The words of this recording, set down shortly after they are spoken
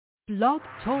Blog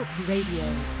Talk Radio.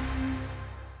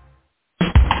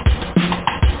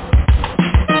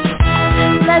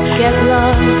 Let's get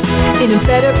lost in a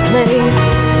better place.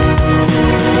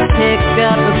 Pick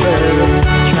up the road,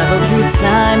 travel through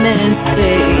time and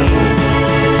space.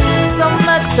 So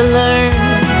much to learn,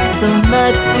 so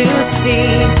much to see.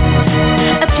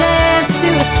 A chance to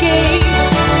escape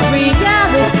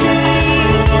reality.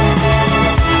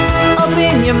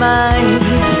 Open your mind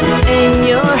and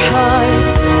your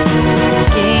heart.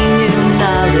 Gain new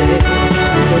knowledge,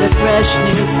 get a fresh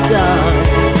new start.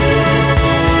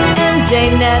 MJ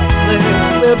Network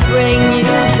will bring you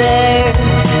there.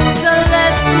 So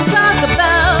let's talk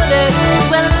about it.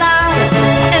 We're live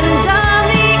and on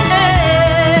the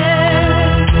air.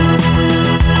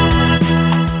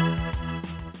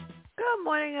 Good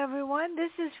morning, everyone.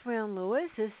 This is Fran Lewis.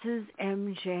 This is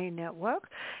MJ Network.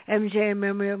 MJ in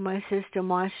memory of my sister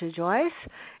Marsha Joyce.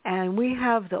 And we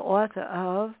have the author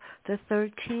of The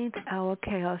 13th Hour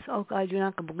Chaos. Oh, God, you're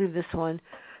not going to believe this one.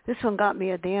 This one got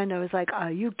me at the end. I was like,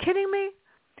 are you kidding me?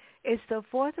 It's the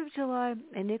 4th of July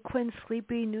in Nick Quinn's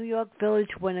sleepy New York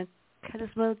village when a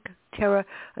cataclysmic terror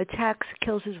attacks,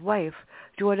 kills his wife,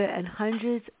 daughter, and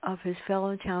hundreds of his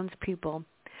fellow townspeople.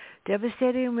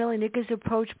 Devastating, really, Nick is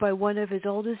approached by one of his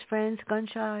oldest friends,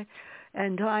 gun-shy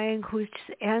and dying, who's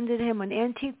handed him an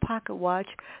antique pocket watch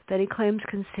that he claims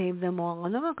can save them all.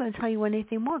 And I'm not going to tell you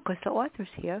anything more because the author's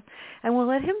here, and we'll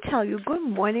let him tell you. Good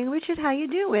morning, Richard. How you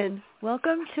doing?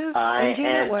 Welcome to MG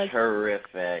Network. I am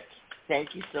terrific.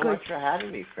 Thank you so much for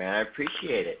having me, Fran. I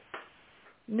appreciate it.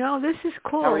 No, this is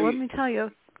cool. Let me tell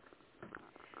you.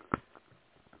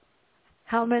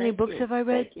 How many books have I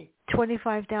read?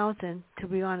 25,000, to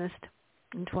be honest,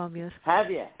 in 12 years.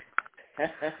 Have you?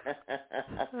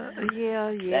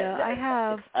 Yeah, I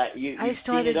have. You've I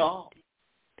started, seen it all?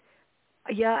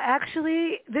 Yeah,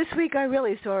 actually, this week I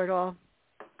really saw it all.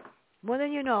 More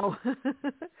than you know.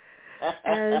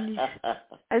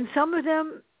 and some of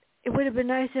them, it would have been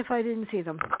nice if I didn't see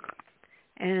them.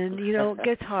 And, you know, it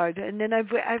gets hard. And then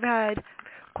I've had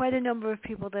quite a number of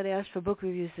people that asked for book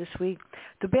reviews this week.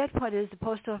 The bad part is the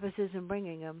post office isn't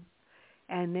bringing them,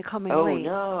 and they're coming late. Oh,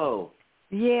 no.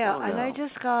 Yeah, oh, and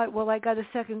no. I got a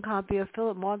second copy of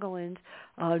Philip Margolin's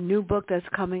new book that's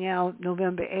coming out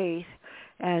November 8th.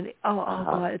 And,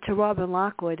 God, it's a Robin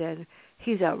Lockwood, and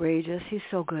he's outrageous. He's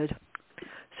so good.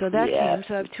 So that came.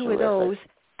 So I have two of those.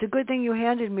 It's a good thing you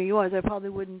handed me yours. I probably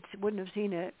wouldn't have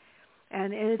seen it.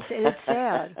 And it's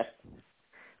sad.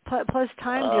 Plus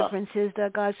time differences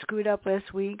that got screwed up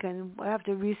last week, and I have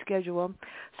to reschedule them.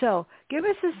 So give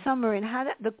us a summary, and how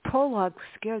the prologue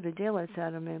scared the daylights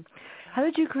out of me. How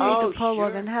did you create the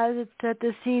prologue, and how did it set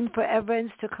the scene for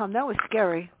events to come? That was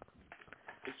scary.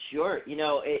 Sure. You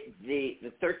know, the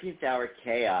 13th Hour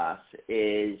Chaos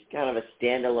is kind of a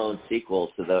standalone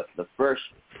sequel to the first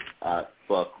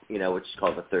book, you know, which is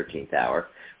called The 13th Hour,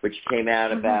 which came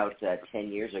out about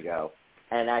 10 years ago.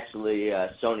 And actually,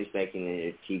 Sony's making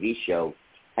a TV show.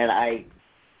 And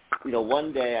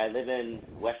one day I live in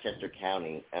Westchester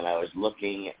County, and I was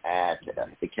looking at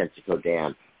the Kensico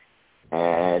Dam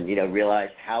and, you know,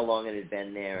 realized how long it had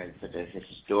been there and such a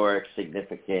historic,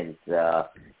 significant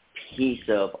piece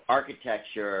of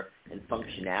architecture and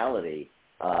functionality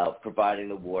providing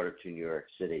the water to New York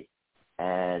City.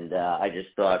 And I just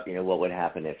thought, you know, what would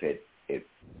happen if it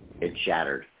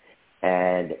shattered?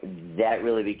 And that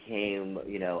really became,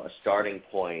 you know, a starting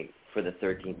point for the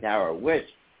 13th Hour, which,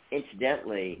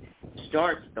 incidentally,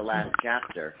 starts the last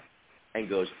chapter and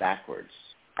goes backwards,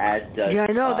 as does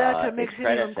I know. That's what makes it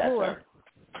even cooler.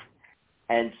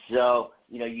 And so,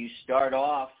 you know, you start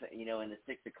off, you know, in the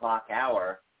 6 o'clock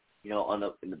hour, you know,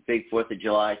 in the big 4th of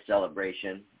July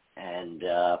celebration, and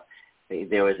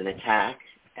there was an attack,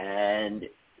 and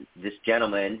this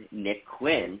gentleman, Nick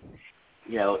Quinn,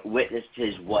 you know, witnessed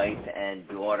his wife and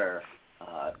daughter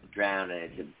drown, and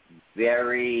it's a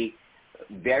very,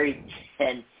 very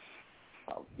tense,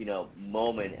 you know,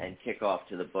 moment and kickoff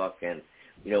to the book. And,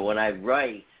 you know, when I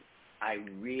write, I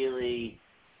really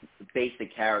base the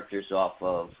characters off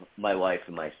of my wife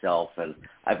and myself, and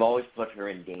I've always put her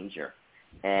in danger.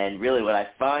 And really what I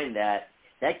find that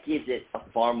gives it a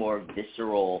far more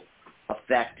visceral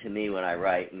effect to me when I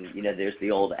write. And, you know, there's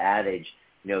the old adage,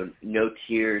 you know, no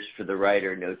tears for the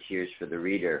writer, no tears for the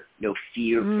reader, no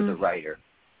fear for the writer,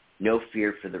 no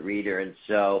fear for the reader. And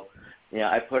so, you know,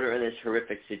 I put her in this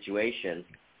horrific situation,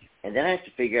 and then I have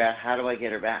to figure out, how do I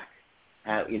get her back?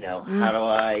 How do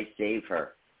I save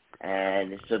her?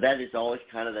 And so that is always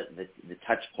kind of the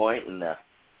touch point and the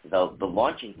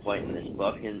launching point in this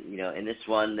book. And, you know, in this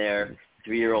one, their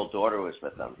 3-year-old daughter was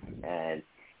with them, and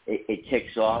it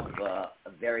kicks off a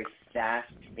very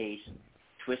fast-paced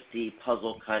twisty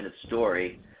puzzle kind of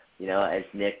story, as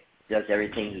Nick does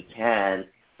everything he can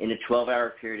in a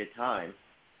 12-hour period of time,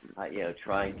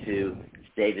 trying to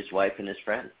save his wife and his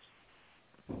friends.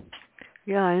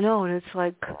 Yeah, I know, and it's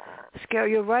like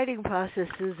scary. Your writing process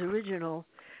is original,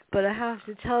 but I have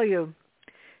to tell you,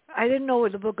 I didn't know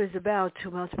what the book was about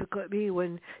too much because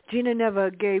when Gina never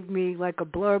gave me like a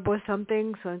blurb or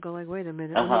something, so I go like, wait a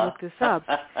minute, let me look this up.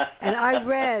 And I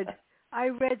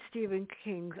read Stephen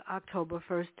King's October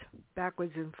 1st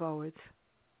backwards and forwards.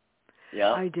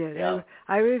 Yeah, I did. Yeah.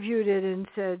 I reviewed it and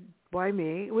said, why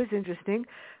me? It was interesting,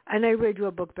 and I read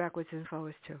your book backwards and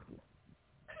forwards too.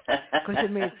 Because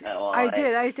it made I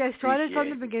did. I started from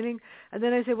the beginning, and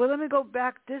then I said, well, let me go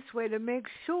back this way to make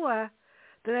sure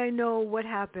that I know what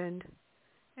happened.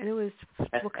 And it was,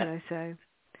 what can I say?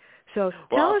 So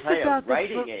tell us about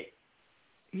writing it.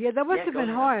 Yeah, that must have been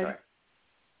hard.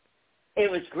 It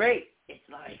was great. It's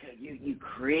like you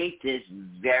create this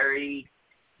very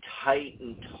tight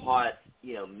and taut,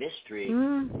 mystery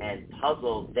and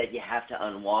puzzle that you have to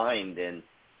unwind. And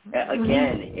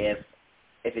again, if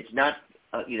it's not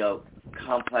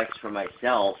complex for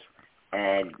myself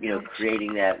and,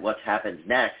 creating that what happens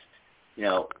next,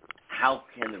 how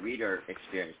can the reader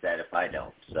experience that if I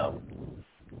don't? So.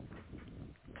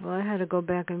 Well, I had to go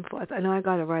back and forth. I know I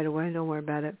got it right away. Don't worry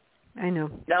about it. I know.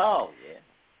 No. Yeah.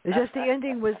 It's just the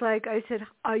ending was like, I said,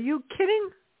 are you kidding?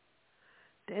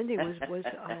 The ending was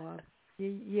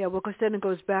yeah, well, because then it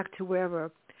goes back to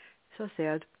wherever. So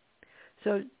sad.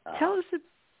 So tell us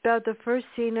about the first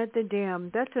scene at the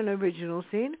dam. That's an original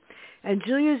scene. And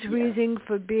Julia's reason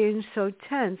for being so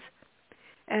tense.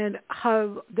 And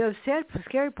the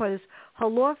scary part is her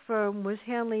law firm was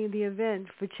handling the event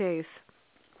for Chase.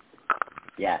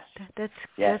 Yes. That's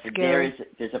scary.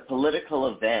 There's a political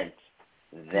event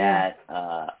that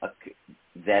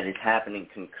that is happening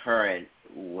concurrent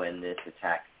when this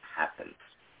attack happens.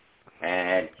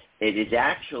 And it is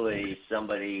actually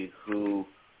somebody who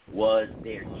was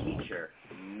their teacher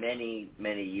many,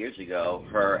 many years ago,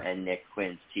 her and Nick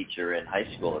Quinn's teacher in high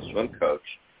school, a swim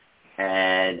coach.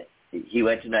 And he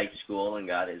went to night school and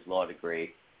got his law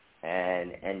degree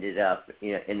and ended up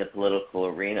in the political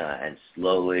arena and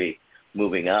slowly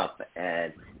moving up.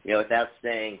 And, without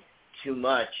saying too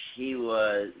much, he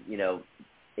was,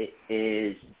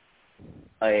 is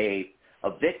a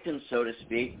victim, so to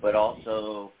speak, but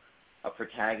also a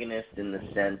protagonist in the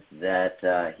sense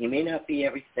that he may not be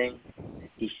everything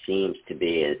he seems to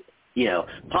be.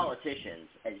 Politicians,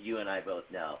 as you and I both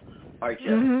know, are just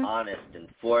honest and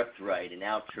forthright and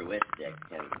altruistic,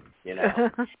 and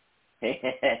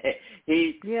he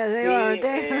is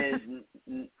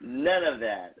none of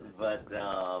that. But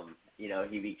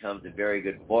he becomes a very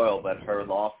good foil. But her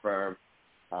law firm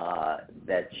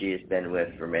that she has been with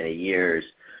for many years,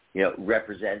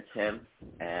 represents him,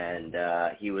 and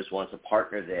he was once a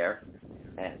partner there,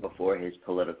 and before his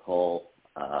political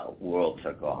world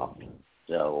took off.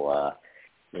 So,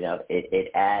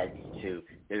 it adds to,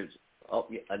 there's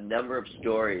a number of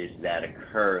stories that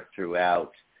occur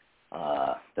throughout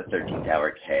the 13th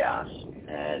Hour Chaos.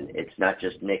 And it's not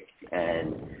just Nick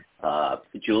and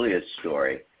Julia's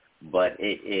story, but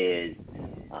it is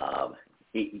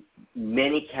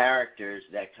many characters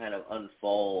that kind of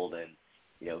unfold and,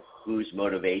 whose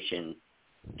motivation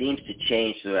seems to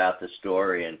change throughout the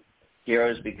story. And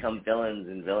heroes become villains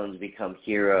and villains become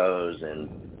heroes, and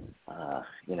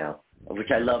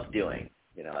which I love doing.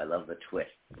 I love the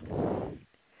twist.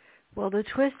 Well, the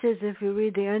twist is if you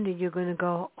read the ending, you're going to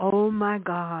go, oh, my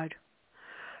God.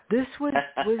 This was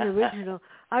original.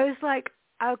 I was like,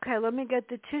 okay, let me get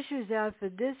the tissues out for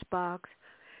this box.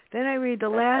 Then I read the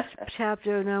last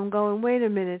chapter, and I'm going, wait a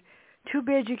minute. Too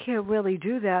bad you can't really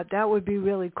do that. That would be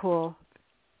really cool.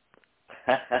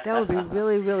 That would be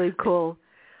really, really cool.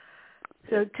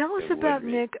 So tell us about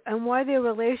Nick and why their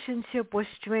relationship was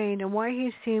strained and why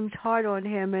he seemed hard on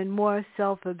him and more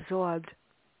self-absorbed.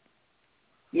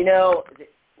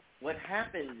 What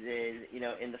happens is,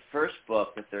 in the first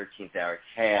book, The 13th Hour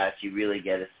Chaos, you really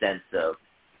get a sense of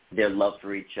their love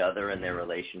for each other and their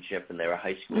relationship, and they were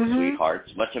high school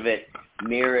sweethearts. Much of it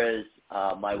mirrors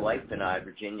my wife and I,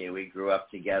 Virginia. We grew up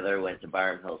together, went to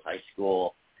Byram Hills High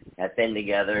School, have been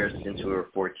together since we were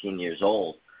 14 years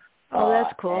old. Oh,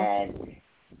 that's cool.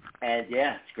 And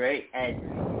yeah, it's great. And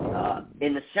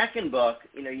in the second book,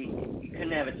 you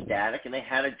couldn't have it static, and they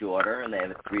had a daughter, and they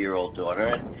have a 3-year-old daughter,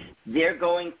 and they're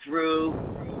going through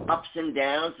ups and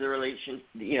downs. Their relation,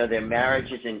 their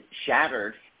marriage isn't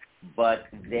shattered, but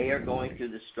they are going through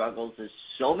the struggles as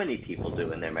so many people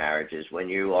do in their marriages when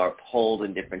you are pulled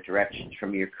in different directions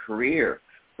from your career,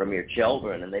 from your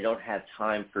children, and they don't have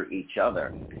time for each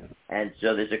other. And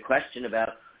so there's a question about,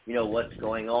 what's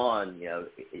going on?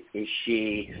 Is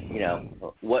she,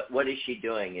 what is she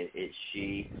doing? Is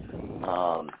she,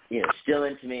 still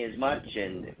into me as much?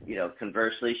 And,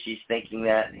 conversely, she's thinking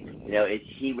that, is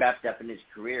he wrapped up in his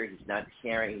career? He's not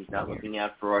caring. He's not looking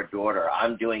out for our daughter.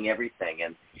 I'm doing everything.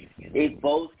 And they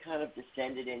both kind of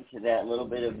descended into that little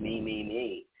bit of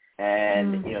me.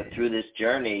 And, through this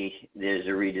journey, there's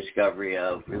a rediscovery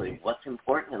of really what's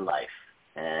important in life.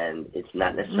 And it's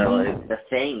not necessarily the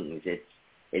things.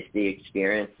 It's the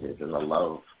experiences and the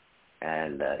love.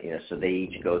 And, so they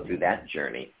each go through that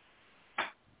journey.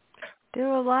 There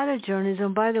are a lot of journeys.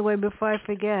 And by the way, before I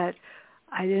forget,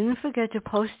 I didn't forget to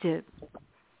post it.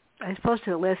 I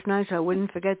posted it last night, so I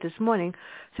wouldn't forget this morning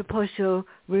to post a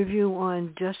review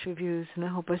on Just Reviews, and I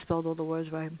hope I spelled all the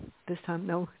words right this time.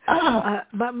 No,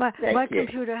 but my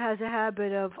computer has a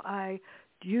habit of I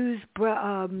use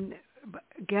Grammarly,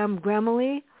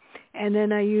 and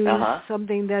then I use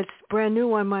something that's brand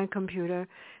new on my computer.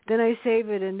 Then I save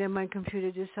it, and then my computer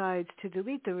decides to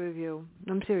delete the review.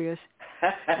 I'm serious.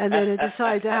 And then it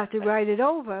decides I have to write it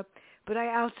over, but I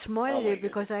outsmarted it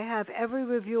because I have every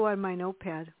review on my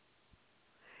notepad.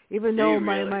 Even though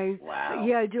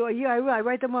I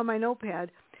write them on my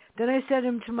notepad. Then I set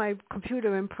them to my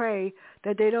computer and pray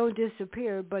that they don't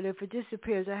disappear. But if it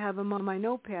disappears, I have them on my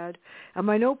notepad, and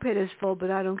my notepad is full,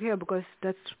 but I don't care because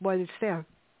that's why it's there.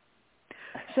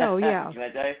 So yeah,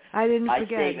 I didn't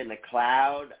forget. I save in the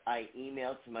cloud. I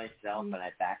email to myself, and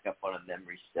I back up on a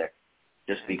memory stick,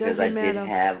 just because I did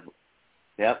have.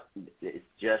 Yep, it's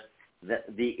just.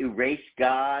 The erase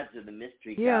gods or the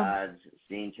mystery gods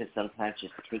seem to sometimes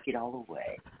just take it all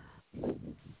away.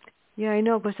 Yeah, I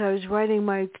know, because I was writing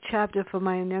my chapter for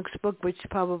my next book, which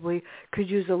probably could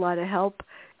use a lot of help.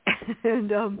 And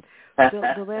the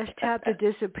last chapter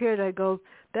disappeared. I go,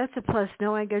 that's a plus.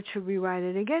 Now I get to rewrite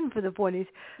it again for the 40s.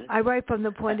 I write from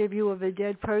the point of view of a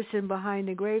dead person behind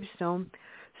a gravestone.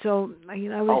 So, I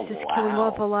was killing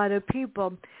off a lot of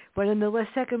people. But in the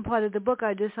second part of the book,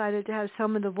 I decided to have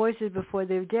some of the voices before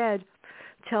they're dead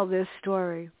tell their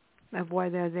story of why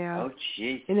they're there. Oh,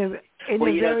 jeez. In a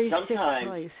very sick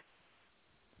place.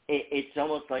 It's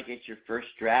almost like it's your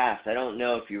first draft. I don't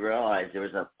know if you realize there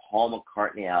was a Paul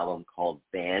McCartney album called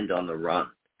Band on the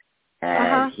Run.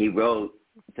 And he wrote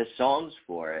the songs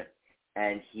for it.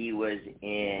 And he was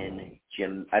in,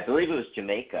 I believe it was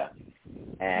Jamaica.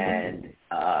 And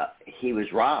he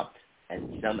was robbed.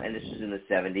 And this was in the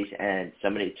 70s, and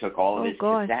somebody took all of his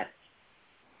cassettes.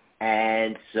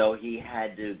 And so he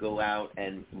had to go out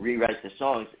and rewrite the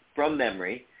songs from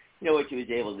memory, which he was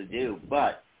able to do,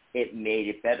 but it made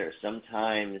it better.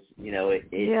 Sometimes,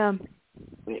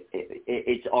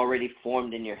 it's already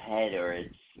formed in your head, or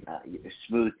it's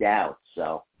smoothed out.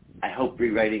 So I hope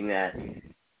rewriting that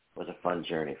was a fun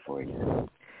journey for you.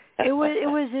 It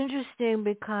was interesting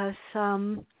because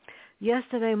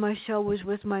yesterday my show was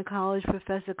with my college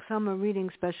professor, because I'm a reading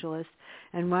specialist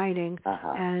and writing,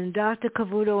 and Dr.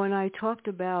 Cavuto and I talked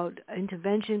about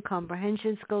intervention,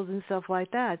 comprehension skills, and stuff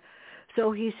like that.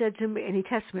 So he said to me, and he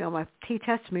tested me on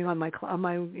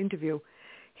my interview.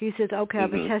 He said, "Okay, I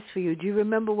have a test for you. Do you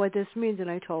remember what this means?"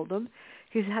 And I told him.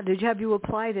 He said, "Have you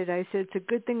applied it?" I said, "It's a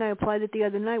good thing I applied it the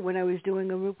other night when I was doing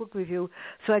a book review,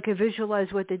 so I could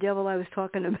visualize what the devil I was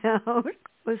talking about."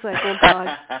 I was like, oh,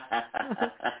 God.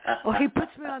 Oh, he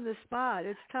puts me on the spot.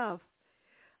 It's tough.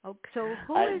 Oh, so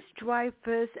who is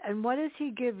Dreyfus, and what does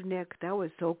he give Nick? That was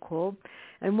so cool.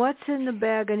 And what's in the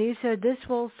bag? And he said, this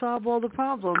will solve all the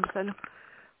problems. And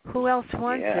who else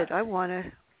wants it? I want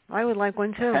it. I would like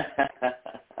one, too.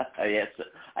 Yes,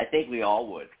 I think we all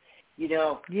would.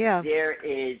 There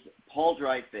is Paul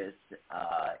Dreyfus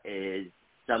is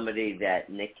somebody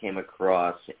that Nick came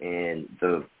across in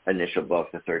the initial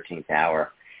book, The 13th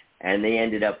Hour, and they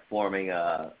ended up forming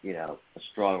a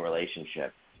strong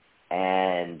relationship.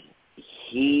 And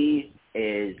he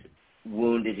is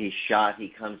wounded. He's shot. He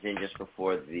comes in just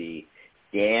before the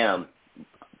dam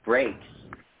breaks,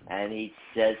 and he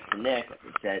says to Nick,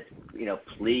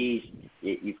 please,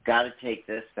 you've got to take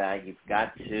this bag. You've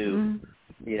got to,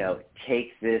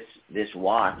 take this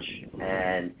watch.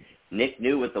 And Nick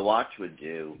knew what the watch would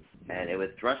do, and it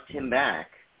would thrust him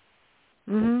back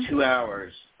 2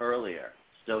 hours earlier.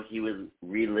 So he would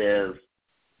relive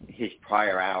his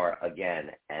prior hour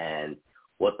again. And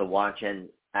what the watch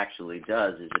actually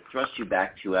does is it thrusts you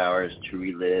back 2 hours to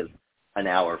relive an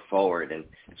hour forward. And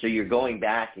so you're going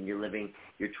back and you're living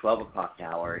your 12 o'clock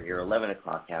hour and your 11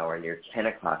 o'clock hour and your 10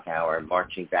 o'clock hour and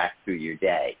marching back through your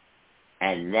day.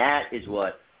 And that is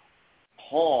what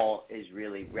Paul is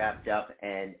really wrapped up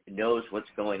and knows what's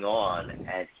going on,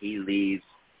 and he leaves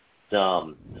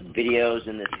some videos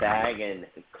in this bag and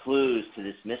clues to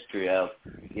this mystery of,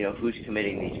 who's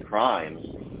committing these crimes.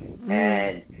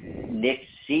 And Nick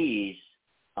sees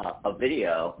a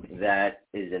video that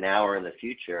is an hour in the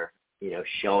future,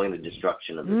 showing the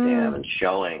destruction of the dam and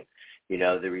showing,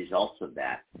 the results of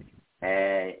that.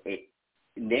 And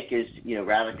Nick is,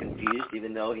 rather confused,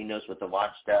 even though he knows what the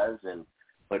watch does,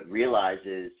 but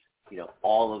realizes,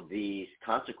 all of these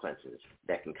consequences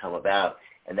that can come about,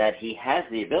 and that he has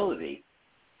the ability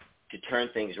to turn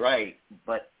things right,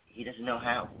 but he doesn't know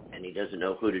how, and he doesn't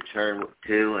know who to turn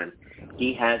to, and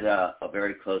he has a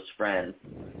very close friend,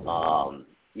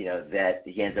 that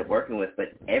he ends up working with, but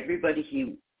everybody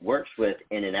he works with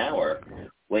in an hour,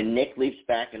 when Nick leaps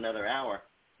back another hour,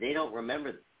 they don't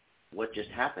remember what just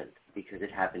happened because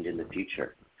it happened in the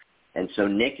future. And so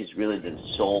Nick is really the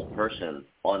sole person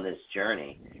on this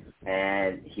journey,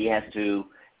 and he has to,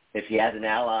 if he has an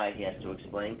ally, he has to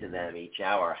explain to them each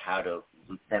hour how to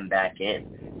loop them back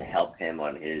in to help him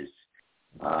on his,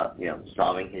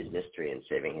 solving his mystery and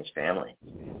saving his family.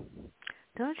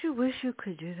 Don't you wish you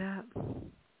could do that?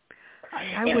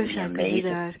 I wish I could do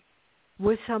that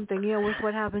with something, with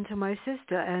what happened to my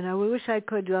sister, and I wish I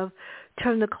could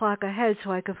turn the clock ahead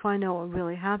so I could find out what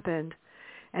really happened.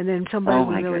 And then somebody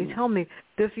would really tell me,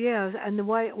 and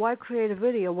why create a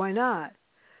video? Why not?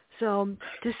 So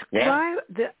describe,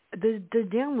 the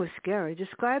dam was scary.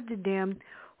 Describe the dam.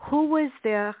 Who was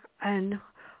there, and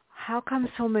how come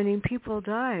so many people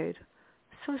died?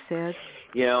 So sad.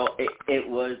 It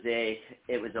was a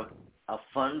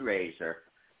fundraiser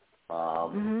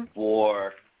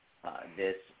for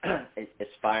this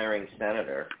aspiring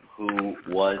senator who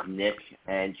was Nick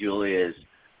and Julia's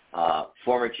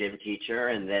former gym teacher,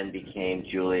 and then became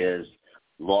Julia's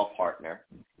law partner.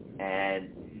 And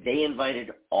they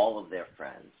invited all of their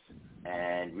friends,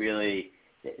 and really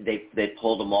they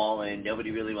pulled them all in.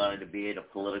 Nobody really wanted to be at a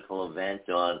political event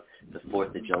on the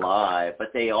 4th of July,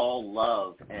 but they all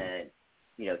love and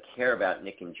care about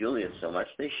Nick and Julia so much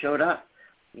they showed up,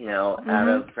 out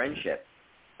of friendship.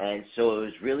 And so it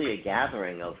was really a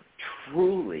gathering of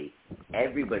truly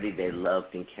everybody they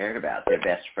loved and cared about, their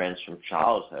best friends from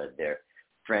childhood, their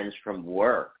friends from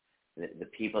work, the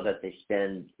people that they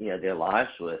spend, their lives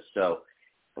with. So,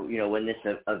 when this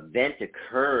event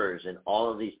occurs and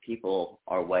all of these people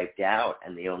are wiped out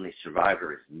and the only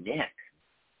survivor is Nick,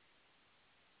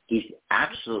 he's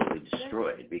absolutely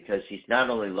destroyed because he's not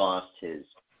only lost his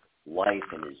wife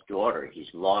and his daughter,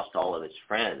 he's lost all of his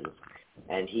friends.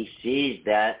 And he sees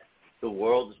that the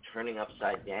world is turning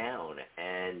upside down,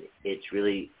 and it's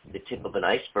really the tip of an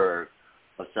iceberg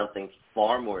of something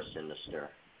far more sinister,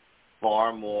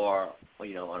 far more,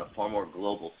 on a far more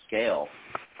global scale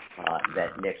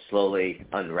that Nick slowly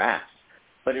unwraps.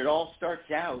 But it all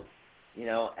starts out,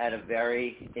 at a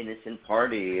very innocent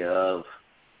party of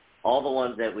all the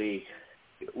ones that we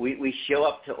show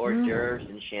up to hors d'oeuvres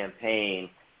and champagne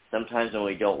sometimes when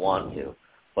we don't want to,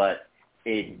 but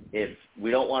if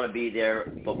we don't want to be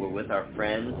there, but we're with our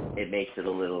friends, it makes it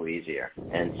a little easier.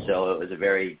 And so it was a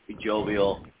very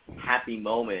jovial, happy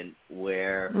moment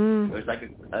where it was like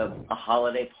a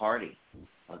holiday party,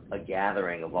 a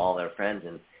gathering of all their friends.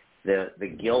 And the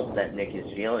guilt that Nick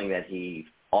is feeling that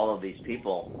all of these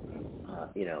people,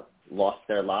 lost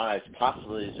their lives,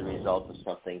 possibly as a result of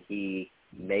something he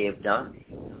may have done.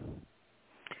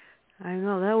 I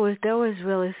know, that was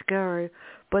really scary.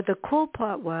 But the cool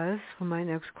part was, for my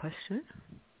next question,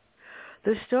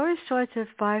 the story starts at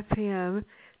 5 p.m.,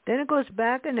 then it goes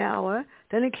back an hour,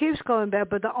 then it keeps going back,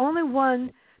 but the only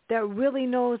one that really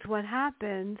knows what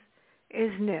happened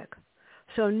is Nick.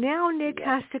 So now Nick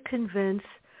has to convince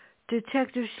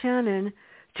Detective Shannon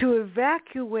to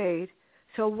evacuate.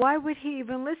 So why would he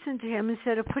even listen to him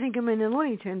instead of putting him in the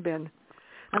Looney Bin bin?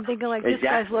 I'm thinking, this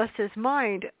guy's lost his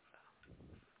mind.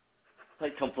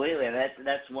 Like completely, and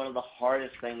that's one of the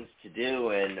hardest things to do.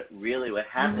 And really, what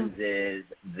happens is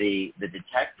the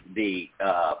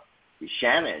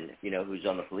Shannon, who's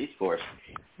on the police force,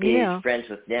 is friends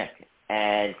with Nick,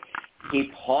 and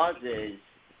he pauses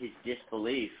his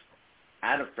disbelief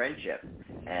out of friendship,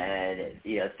 and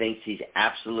thinks he's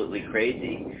absolutely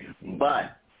crazy,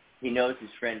 but he knows his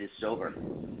friend is sober,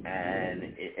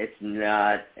 and it's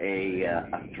not a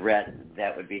threat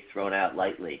that would be thrown out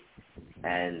lightly,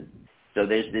 and so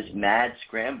there's this mad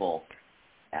scramble,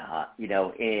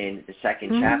 in the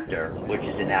second chapter, which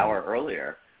is an hour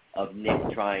earlier, of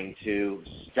Nick trying to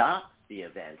stop the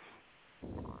events,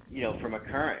 from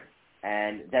occurring.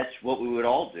 And that's what we would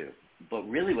all do. But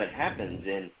really what happens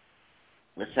in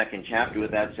the second chapter,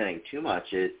 without saying too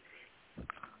much, is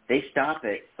they stop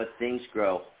it, but things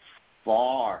grow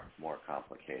far more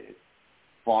complicated.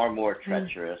 far more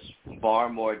treacherous, far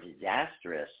more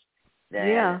disastrous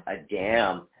than a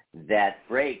dam that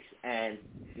breaks. And,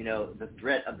 you know, the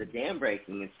threat of the dam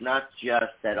breaking, it's not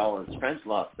just that all of his friends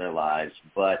lost their lives,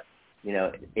 but, you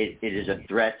know, it is a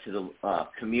threat to the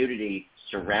community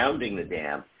surrounding the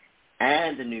dam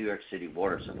and the New York City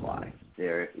water supply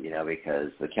there, you know,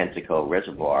 because the Kensico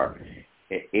Reservoir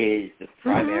is the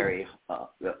primary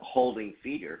holding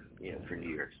feeder, you know, for New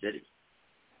York City.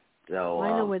 So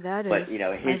I know where that is. But, you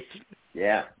know,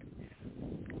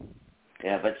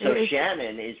 but so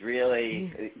Shannon is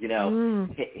really, you know,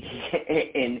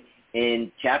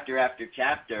 in chapter after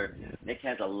chapter, Nick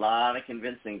has a lot of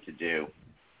convincing to do,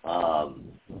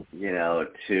 you know,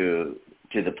 to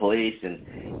the police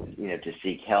and, you know, to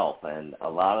seek help. And a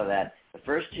lot of that, the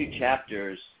first two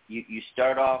chapters, you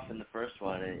start off in the first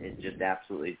one, and it's just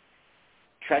absolutely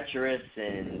treacherous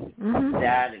and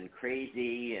sad and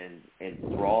crazy and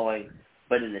enthralling.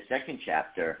 But in the second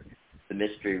chapter, the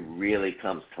mystery really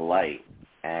comes to light.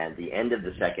 And the end of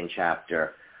the second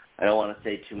chapter, I don't want to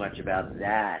say too much about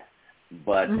that,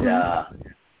 but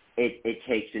it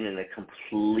takes it in a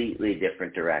completely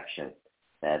different direction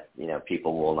that, you know,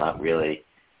 people will not really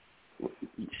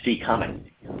see coming.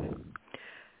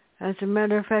 As a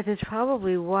matter of fact, it's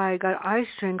probably why I got eye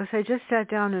strain, because I just sat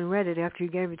down and read it after you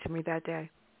gave it to me that day.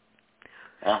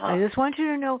 I just want you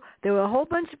to know there were a whole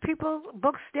bunch of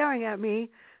books staring at me,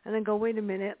 and then go, wait a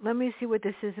minute, let me see what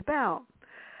this is about.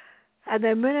 And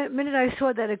the minute I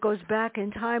saw that it goes back in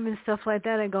time and stuff like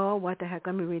that, I go, oh, what the heck,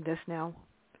 let me read this now.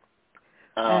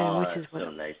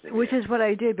 Which is what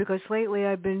I did, because lately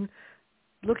I've been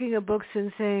looking at books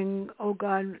and saying, oh,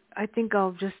 God, I think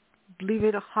I'll just leave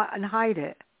it and hide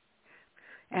it.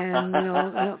 And, you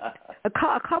know,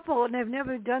 a couple, and I've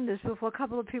never done this before, a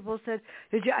couple of people said,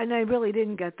 and I really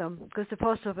didn't get them, because the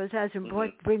post office hasn't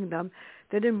bring them.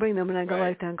 They didn't bring them, and I go,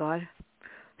 like, thank God.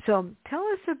 So tell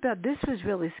us about, this was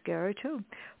really scary, too.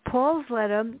 Paul's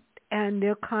letter and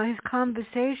his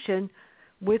conversation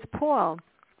with Paul.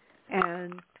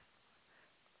 And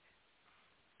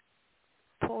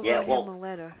Paul wrote him a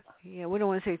letter. Yeah, we don't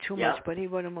want to say too much, but he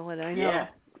wrote him a letter. I know. Yeah.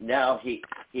 No, he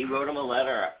wrote him a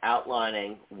letter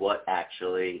outlining what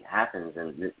actually happens,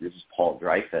 and this is Paul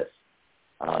Dreyfus,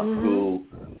 who,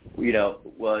 you know,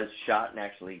 was shot and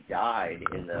actually died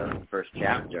in the first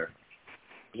chapter.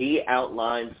 He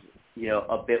outlines, you know,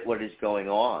 a bit what is going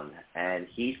on, and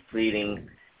he's pleading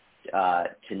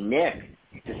to Nick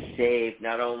to save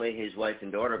not only his wife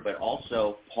and daughter, but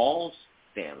also Paul's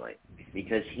family,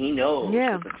 because he knows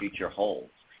what the future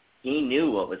holds. He knew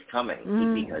what was coming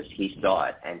because he saw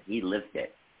it and he lived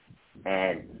it.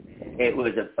 And it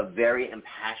was a very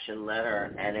impassioned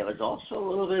letter, and it was also a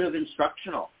little bit of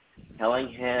instructional, telling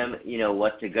him, you know,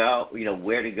 what to go, you know,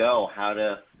 where to go, how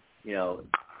to, you know,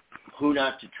 who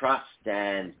not to trust,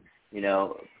 and, you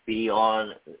know, be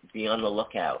on the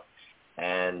lookout.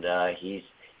 And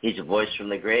he's a voice from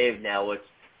the grave. Now, what's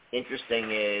interesting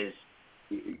is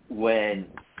when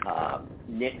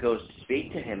Nick goes to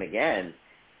speak to him again,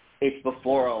 it's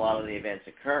before a lot of the events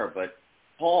occur, but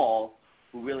Paul,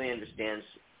 who really understands,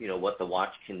 you know, what the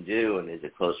watch can do and is a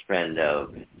close friend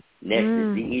of Nick,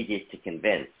 is the easiest to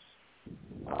convince.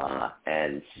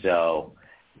 And so,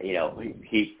 you know,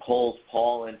 he pulls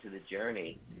Paul into the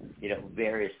journey, you know,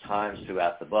 various times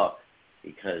throughout the book,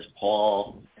 because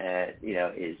Paul, you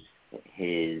know, is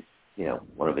his, you know,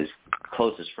 one of his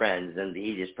closest friends and the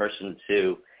easiest person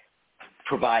to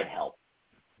provide help.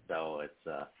 So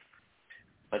it's,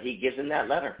 but he gives him that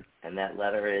letter, and that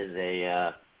letter is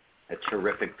a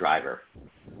terrific driver.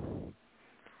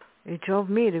 It drove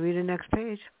me to read the next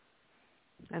page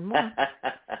and more.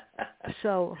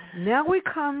 So now we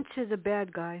come to the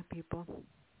bad guy, people.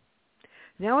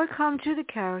 Now we come to the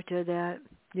character that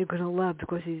you're going to love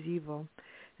because he's evil,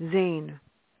 Zane.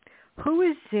 Who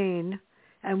is Zane,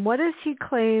 and what does he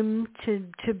claim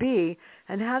to be,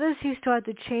 and how does he start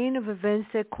the chain of events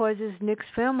that causes Nick's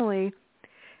family,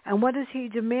 and what does he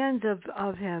demand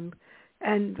of him?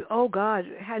 And, oh, God,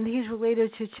 and he's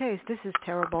related to Chase. This is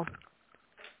terrible.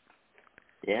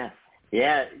 Yeah.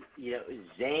 Yeah, you know,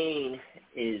 Zane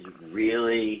is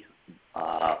really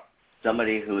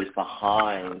somebody who is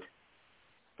behind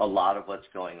a lot of what's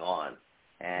going on.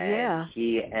 And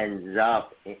he ends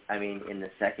up, I mean, in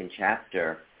the second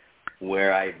chapter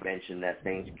where I mentioned that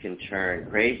things can turn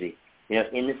crazy. You know,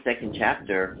 in the second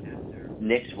chapter,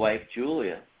 Nick's wife,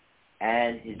 Julia,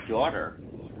 and his daughter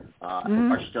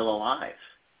are still alive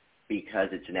because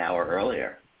it's an hour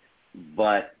earlier.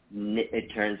 But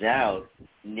it turns out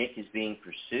Nick is being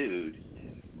pursued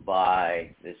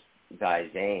by this guy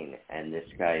Zane, and this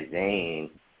guy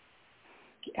Zane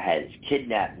has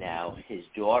kidnapped now his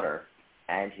daughter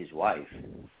and his wife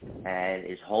and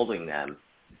is holding them,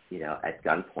 at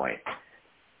gunpoint.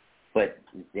 But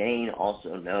Zane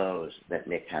also knows that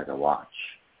Nick has a watch,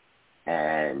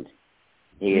 and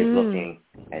he is looking,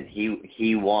 and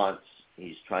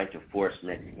he's trying to force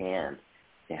Nick's hand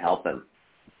to help him.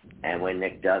 And when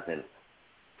Nick doesn't,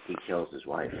 he kills his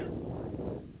wife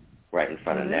right in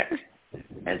front of Nick.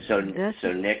 And so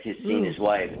Nick has seen his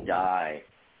wife die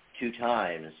 2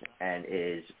 times and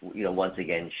is, once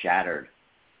again shattered.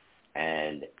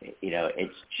 And,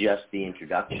 it's just the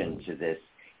introduction to this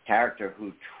character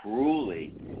who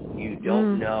truly, you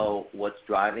don't know what's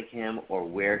driving him or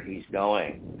where he's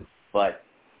going. But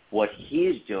what he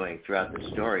is doing throughout the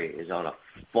story is on a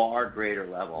far greater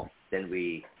level than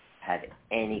we had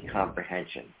any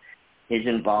comprehension. His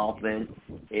involvement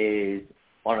is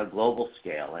on a global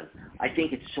scale. And I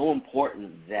think it's so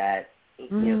important that,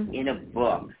 in a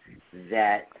book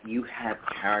that you have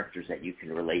characters that you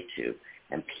can relate to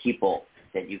and people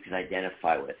that you can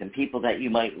identify with and people that you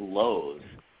might loathe.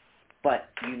 But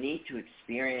you need to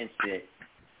experience it,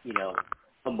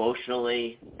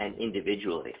 emotionally and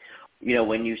individually.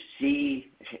 When you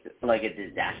see like a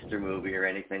disaster movie or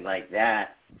anything like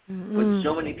that, when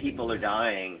so many people are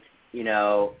dying,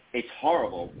 it's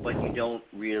horrible, but you don't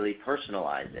really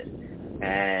personalize it.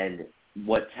 And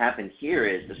what's happened here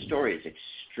is the story is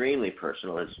extremely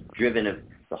personal. It's driven,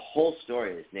 the whole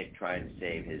story is Nick trying to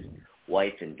save his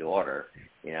wife and daughter,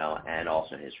 and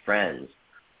also his friends.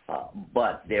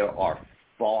 But there are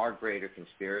far greater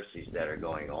conspiracies that are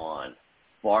going on,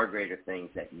 far greater things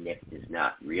that Nick does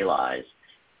not realize,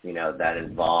 that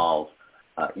involve,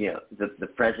 the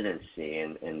presidency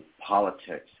and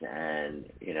politics and,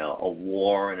 a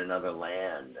war in another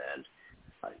land. And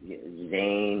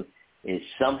Zane is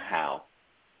somehow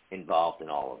involved in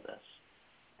all of this.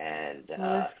 And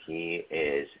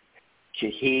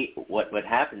what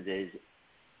happens is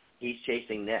he's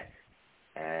chasing Nick.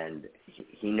 And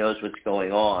he knows what's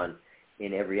going on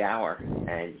in every hour,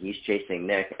 and he's chasing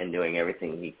Nick and doing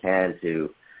everything he can to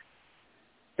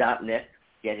stop Nick,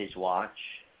 get his watch,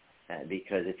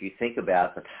 because if you think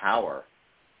about the power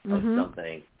of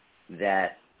something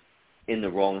that in the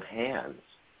wrong hands,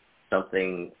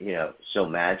 something, so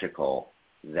magical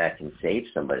that can save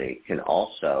somebody can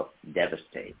also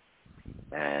devastate.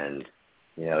 And,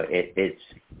 it's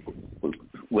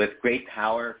with great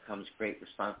power comes great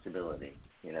responsibility.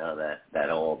 That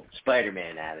old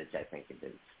Spider-Man adage, I think it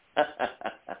is.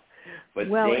 But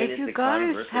well, Zane if is you the guys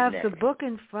converse of have Nick. the book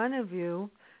in front of you,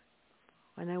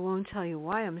 and I won't tell you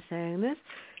why I'm saying this,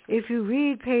 if you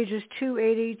read pages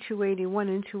 280, 281,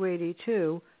 and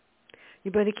 282,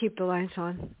 you better keep the lights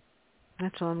on.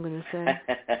 That's all I'm going to say.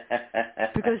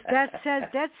 Because that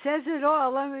says it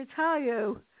all, let me tell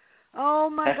you. Oh,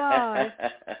 my God.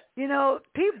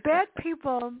 Bad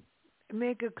people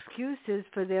make excuses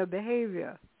for their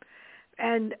behavior.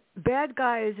 And bad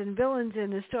guys and villains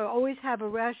in the story always have a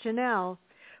rationale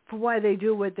for why they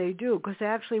do what they do, because they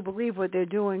actually believe what they're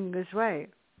doing is right.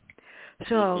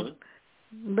 So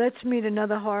let's meet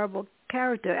another horrible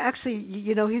character. Actually,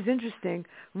 he's interesting.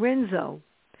 Renzo.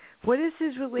 What is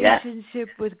his relationship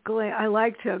with Glenn? I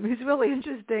liked him. He's really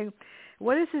interesting.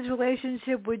 What is his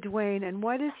relationship with Dwayne, and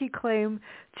what does he claim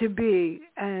to be,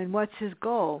 and what's his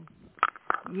goal?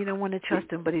 You don't want to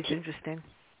trust him, but he's interesting.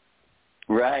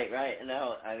 Right.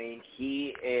 No, I mean,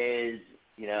 he is,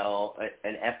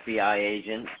 an FBI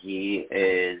agent. He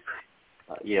is,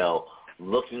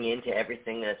 looking into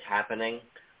everything that's happening.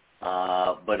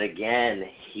 But again,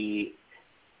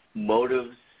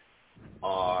 motives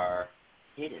are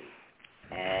hidden.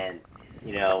 And,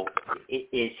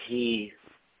 is he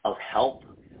of help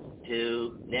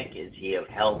to Nick? Is he of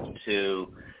help to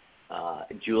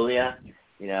Julia?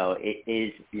 It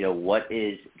is, what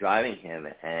is driving him?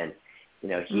 And,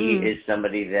 he is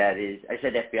somebody that is, I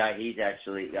said FBI, he's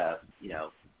actually,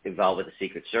 involved with the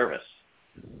Secret Service.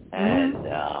 And,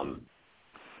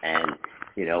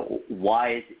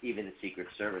 why is even the Secret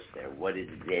Service there? What is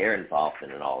their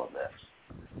involvement in all of this?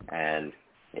 And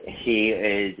he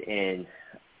is in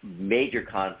major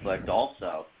conflict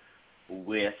also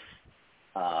with,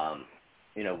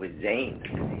 with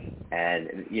Zane. And,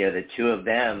 the two of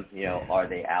them, are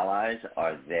they allies?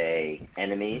 Are they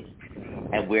enemies?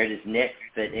 And where does Nick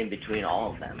fit in between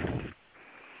all of them?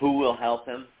 Who will help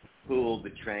him? Who will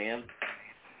betray him?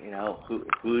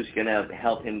 Who's going to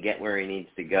help him get where he needs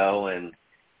to go and,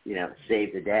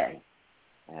 save the day?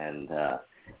 And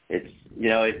it's,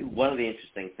 one of the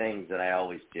interesting things that I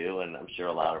always do, and I'm sure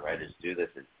a lot of writers do this,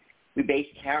 is we base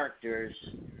characters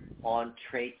on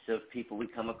traits of people we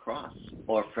come across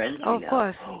or friends we know. Of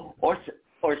course.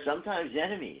 Or sometimes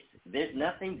enemies. There's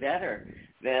nothing better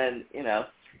then,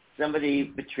 somebody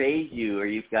betrays you or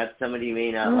you've got somebody you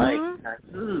may not like.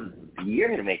 You're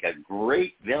going to make a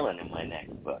great villain in my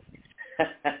next book.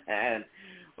 And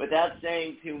without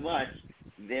saying too much,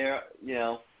 there,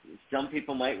 some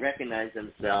people might recognize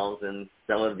themselves in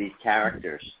some of these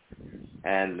characters.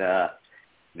 And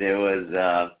there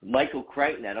was Michael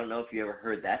Crichton. I don't know if you ever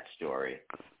heard that story.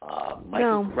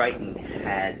 Michael Crichton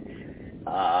had,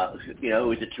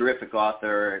 was a terrific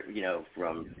author,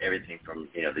 from everything from,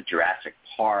 the Jurassic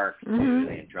Park to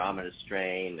the Andromeda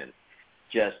Strain, and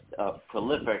just a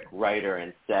prolific writer,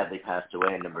 and sadly passed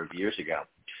away a number of years ago.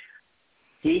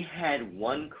 He had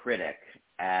one critic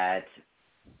at,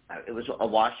 it was a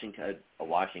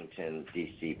Washington,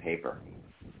 D.C. paper,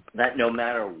 that no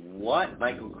matter what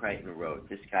Michael Crichton wrote,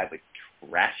 this guy would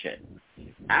trash it,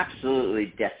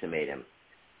 absolutely decimate him.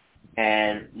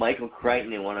 And Michael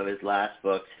Crichton, in one of his last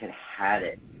books, had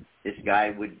it. This guy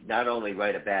would not only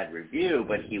write a bad review,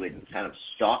 but he would kind of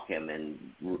stalk him and,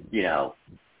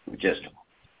 just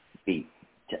be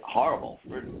horrible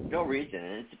for no reason.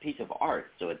 And it's a piece of art,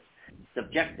 so it's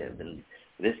subjective. And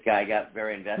this guy got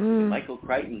very invested. Michael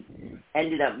Crichton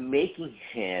ended up making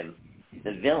him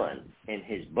the villain in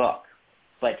his book.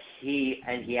 But he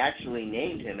actually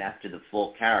named him after the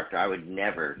full character. I would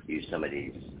never use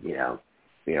somebody's,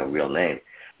 real name.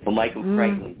 But Michael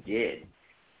Crichton did.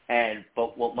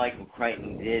 But what Michael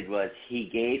Crichton did was he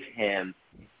gave him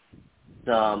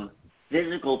some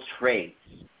physical traits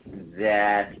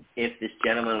that if this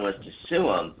gentleman was to sue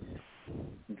him,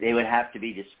 they would have to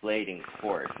be displayed in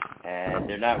court. And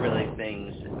they're not really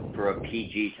things for a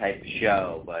PG type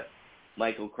show, but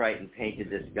Michael Crichton painted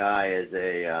this guy as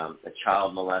a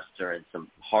child molester and some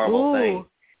horrible things.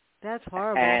 That's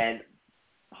horrible. And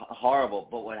horrible.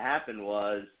 But what happened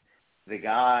was the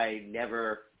guy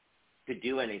never could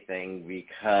do anything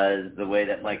because the way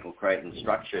that Michael Crichton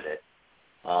structured it.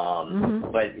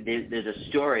 But there's a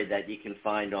story that you can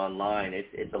find online.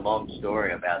 It's a long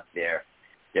story about their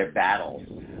battles.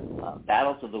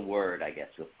 Battles of the word, I guess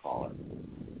we'll call it.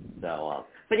 So,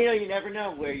 but you never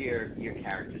know where your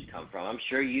characters come from. I'm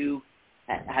sure you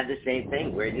had the same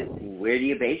thing. Where do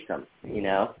you base them?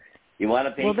 You want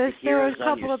to base the heroes on yourself. There are a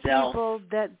couple of people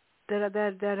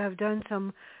that have done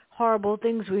some horrible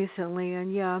things recently,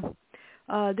 and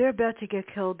they're about to get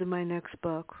killed in my next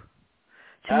book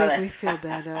to make me feel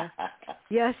better.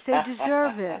 Yes, they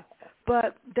deserve it.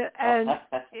 But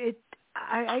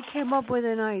I came up with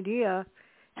an idea.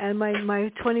 And my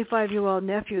 25-year-old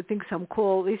nephew thinks I'm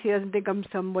cool. At least he doesn't think I'm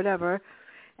some whatever.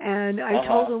 And I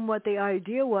told him what the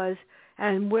idea was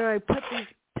and where I put these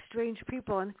strange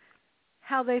people and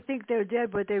how they think they're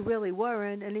dead, but they really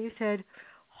weren't. And he said,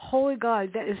 holy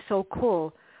God, that is so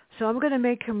cool. So I'm going to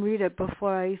make him read it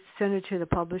before I send it to the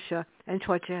publisher and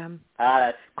torture him.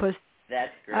 That's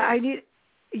great.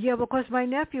 Because one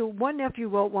nephew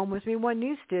wrote one with me, one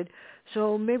niece did.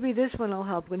 So maybe this one will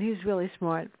help when he's really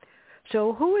smart.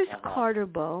 So who is Carter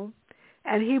Bull?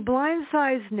 And he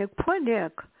blindsides Nick. Poor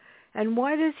Nick. And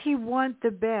why does he want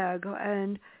the bag?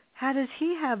 And how does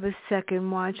he have a second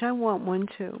watch? I want one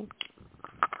too.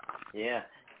 Yeah.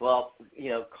 Well,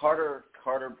 Carter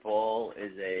Bull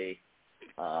is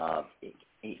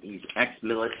he's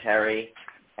ex-military,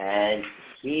 and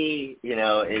he,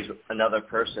 is another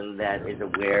person that is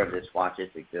aware of this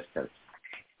watch's existence.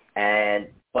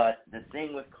 But the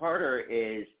thing with Carter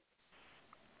is,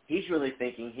 he's really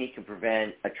thinking he can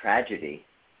prevent a tragedy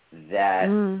that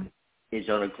is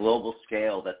on a global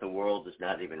scale that the world does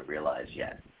not even realize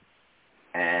yet.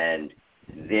 And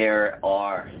there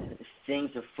are things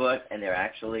afoot, and there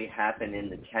actually happen in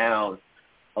the town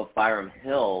of Byram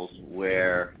Hills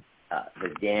where the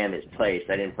dam is placed.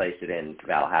 I didn't place it in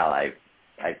Valhalla.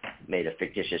 I made a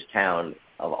fictitious town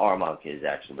of Armonk is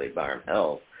actually Byram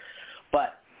Hills.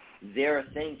 But there are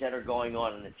things that are going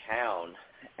on in the town,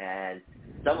 and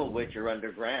some of which are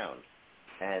underground.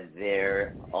 And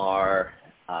there are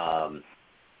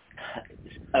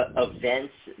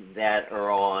events that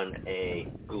are on a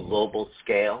global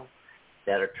scale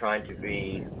that are trying to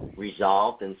be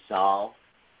resolved and solved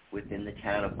within the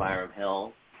town of Byram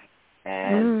Hill.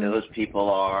 And those people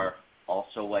are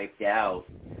also wiped out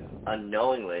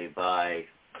unknowingly by,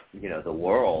 the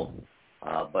world,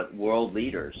 but world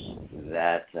leaders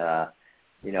that, are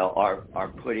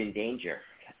put in danger.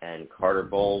 And Carter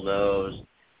Bull knows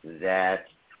that,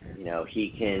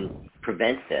 he can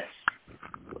prevent this.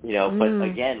 But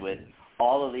again, with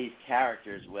all of these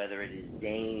characters, whether it is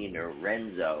Dane or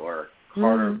Renzo or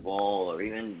Carter Bull or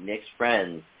even Nick's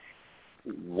friends,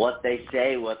 what they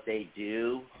say, what they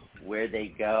do, where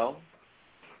they go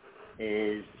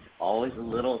is always a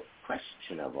little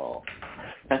questionable.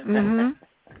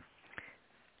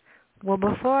 Well,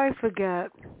 before I forget,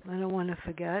 I don't want to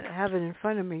forget. I have it in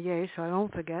front of me, yay, so I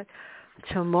don't forget.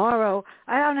 Tomorrow,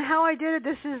 I don't know how I did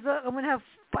it.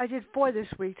 I did 4 this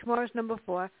week. Tomorrow's number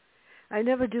 4. I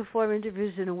never do 4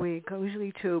 interviews in a week.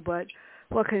 Usually 2, but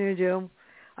what can you do?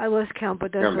 I lost count,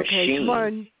 but that's okay. Machine.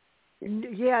 Tomorrow,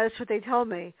 yeah, that's what they told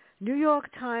me. New York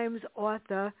Times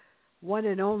author, one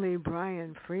and only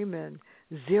Brian Freeman,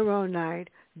 Zero Night.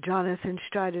 Jonathan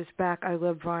Strider's back. I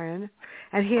love Brian.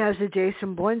 And he has a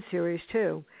Jason Bourne series,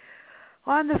 too.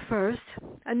 On the 1st,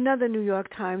 another New York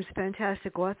Times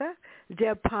fantastic author,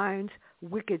 Deb Pine's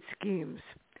Wicked Schemes.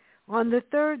 On the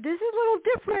 3rd, this is a little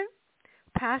different.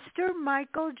 Pastor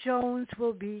Michael Jones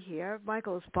will be here.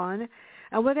 Michael's fun.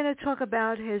 And we're going to talk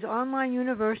about his online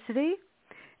university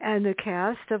and the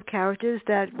cast of characters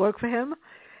that work for him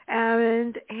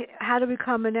and how to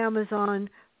become an Amazon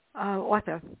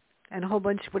author and a whole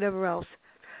bunch whatever else.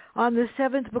 On the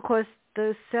 7th, because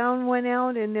the sound went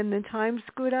out and then the time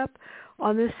screwed up,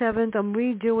 on the 7th, I'm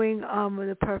redoing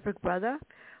The Perfect Brother.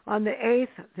 On the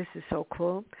 8th, this is so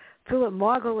cool, Philip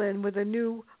Margolin with a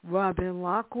new Robin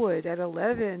Lockwood at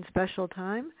 11 special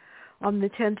time. On the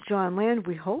 10th, John Land,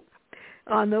 we hope.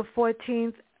 On the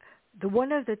 14th,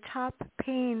 one of the top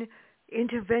pain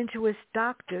interventionist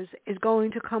doctors is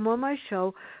going to come on my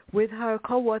show with her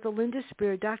co-author Linda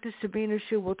Spear. Dr. Sabina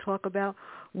Shu will talk about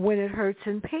when it hurts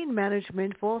and pain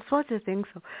management for all sorts of things.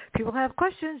 So people have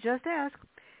questions, just ask.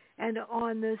 And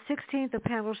on the 16th, a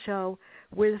panel show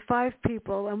with 5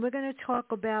 people, and we're going to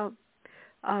talk about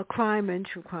crime and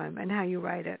true crime and how you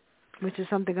write it, which is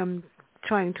something I'm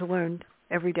trying to learn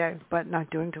every day, but not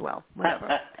doing too well.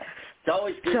 Whatever. It's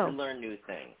always good to learn new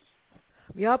things.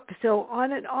 Yep. So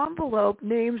on an envelope,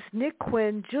 names Nick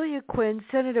Quinn, Julia Quinn,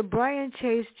 Senator Brian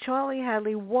Chase, Charlie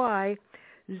Hadley. Why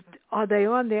are they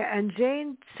on there? And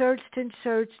Jane searched and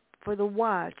searched for the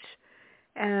watch,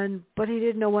 but he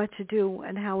didn't know what to do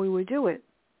and how he would do it.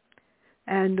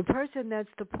 And the person that's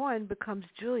the pawn becomes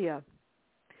Julia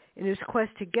in his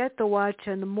quest to get the watch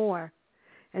and the more.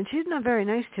 And she's not very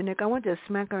nice to Nick. I want to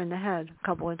smack her in the head a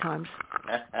couple of times.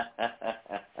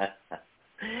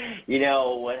 You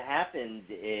know, what happens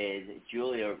is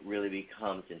Julia really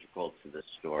becomes integral to the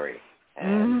story.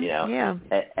 And, as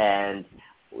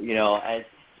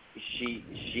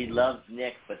she loves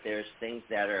Nick, but there's things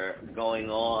that are going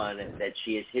on that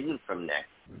she has hidden from Nick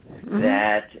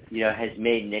that, has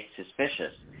made Nick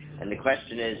suspicious. And the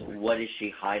question is, what is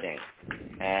she hiding?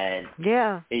 And,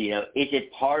 is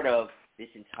it part of this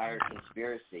entire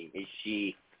conspiracy? Is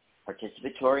she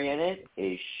participatory in it?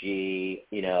 Is she,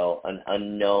 an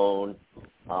unknown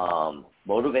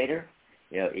motivator?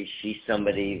 Is she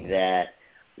somebody that,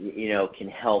 can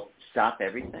help stop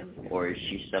everything? Or is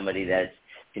she somebody that's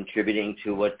contributing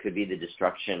to what could be the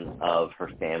destruction of her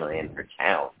family and her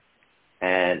town?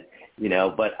 And,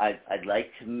 but I'd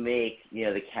like to make,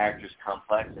 the characters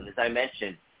complex. And as I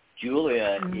mentioned,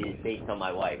 Julia is based on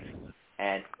my wife.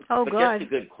 And just the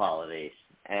good qualities.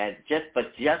 And just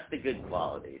the good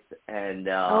qualities. And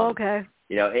okay.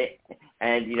 The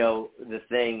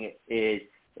thing is,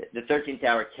 the 13th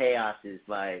Hour Chaos is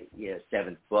my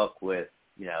 7th book with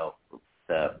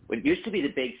what used to be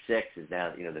the Big 6 is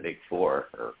now the Big 4,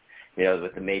 or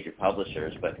with the major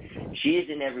publishers. But she is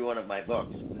in every one of my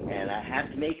books, and I have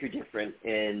to make her different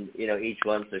in each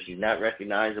one, so she's not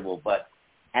recognizable. But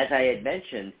as I had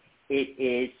mentioned, it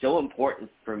is so important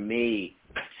for me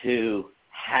to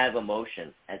have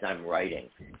emotion as I'm writing,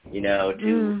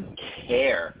 to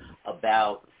care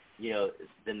about,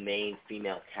 the main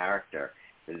female character,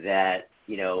 that,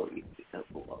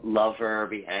 love her,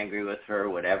 be angry with her,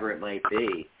 whatever it might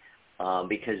be,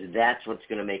 because that's what's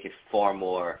going to make it far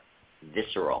more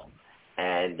visceral.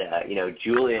 And,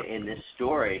 Julia in this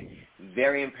story,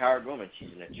 very empowered woman. She's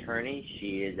an attorney.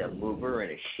 She is a mover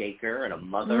and a shaker and a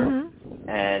mother,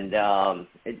 and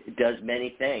it does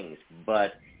many things.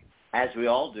 But as we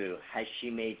all do, has she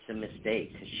made some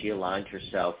mistakes? Has she aligned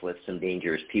herself with some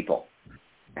dangerous people?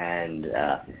 And,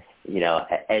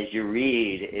 as you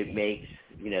read, it makes,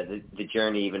 the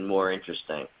journey even more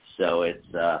interesting. So it's,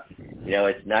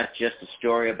 it's not just a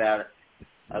story about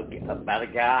a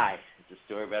guy. It's a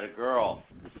story about a girl.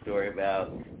 It's a story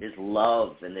about his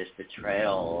love and this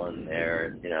betrayal and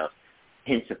their,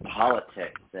 hints of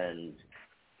politics. And,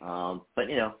 but,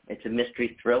 it's a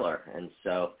mystery thriller. And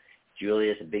so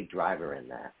Julia is a big driver in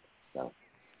that. So.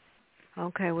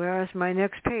 Okay, where is my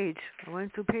next page? I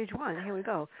went through page 1. Here we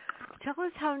go. Tell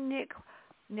us how Nick,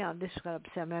 now this got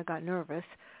upset me, I got nervous.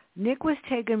 Nick was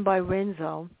taken by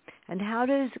Renzo, and how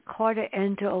does Carter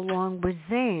enter along with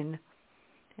Zane?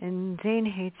 And Zane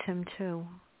hates him too.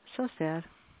 So sad.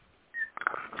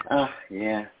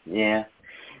 Yeah.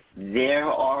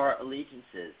 there are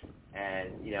allegiances. And,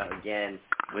 again,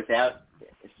 without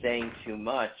saying too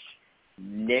much,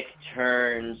 Nick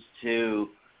turns to,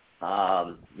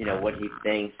 what he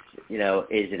thinks,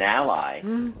 is an ally.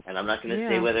 And I'm not going to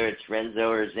say whether it's Renzo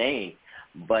or Zane,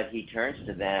 but he turns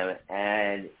to them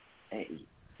and,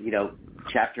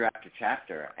 chapter after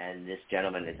chapter, and this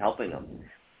gentleman is helping them.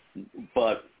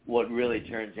 But what really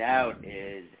turns out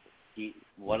is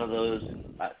one of those,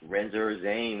 Renzo or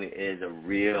Zane, is a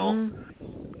real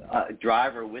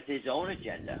driver with his own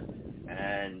agenda.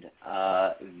 And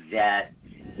that,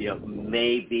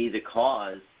 may be the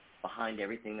cause behind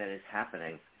everything that is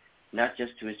happening, not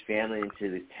just to his family and to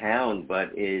the town,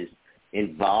 but is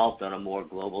involved on a more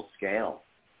global scale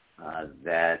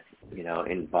that,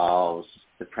 involves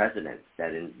the president,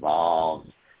 that involves,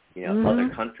 other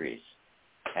countries.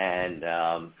 And,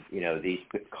 these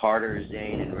Carter,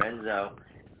 Zane, and Renzo,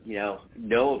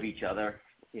 know of each other,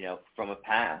 from a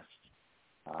past,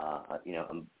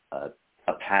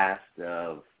 a past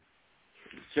of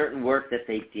certain work that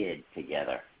they did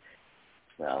together.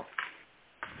 So.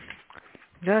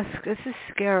 Yes, this is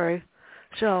scary.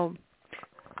 So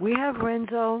we have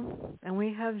Renzo and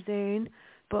we have Zane,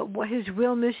 but what his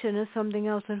real mission is something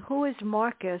else. And who is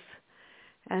Marcus?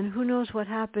 And who knows what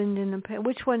happened in the past?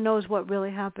 Which one knows what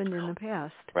really happened in the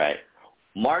past? Right.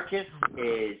 Marcus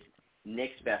is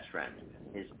Nick's best friend,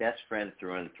 his best friend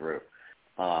through and through.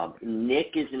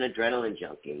 Nick is an adrenaline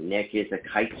junkie. Nick is a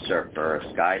kite surfer, a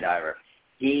skydiver.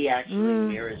 He actually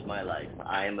mirrors my life.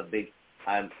 I'm a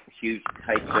huge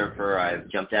kite surfer. I've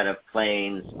jumped out of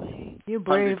planes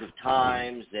hundreds of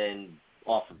times and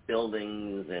off of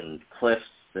buildings and cliffs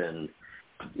and,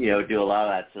 do a lot of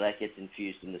that. So that gets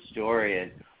infused in the story.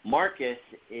 And Marcus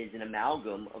is an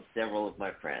amalgam of several of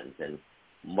my friends. And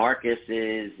Marcus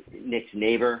is Nick's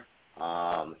neighbor.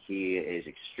 He is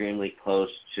extremely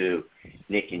close to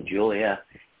Nick and Julia.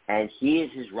 And he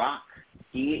is his rock.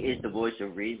 He is the voice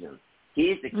of reason. He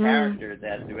is the character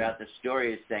that throughout the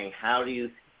story is saying, how do you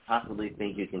possibly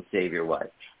think you can save your wife?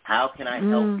 How can I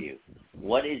help you?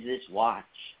 What is this watch?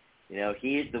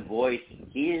 He is the voice.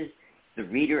 He is the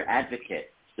reader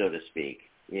advocate, so to speak,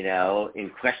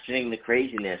 in questioning the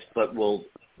craziness, but will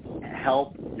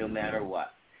help no matter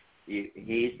what.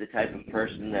 He's the type of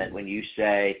person that when you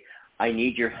say, I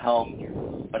need your help,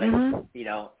 but and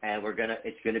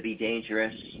it's going to be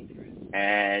dangerous,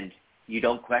 and you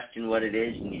don't question what it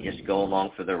is, and you just go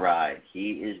along for the ride.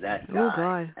 He is that guy. Oh,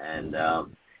 God. And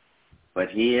but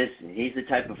he's the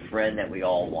type of friend that we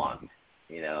all want.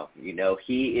 He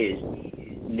is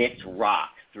Nick's rock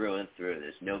through and through.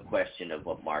 There's no question of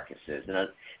what Marcus is. And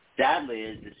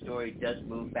sadly, the story does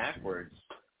move backwards.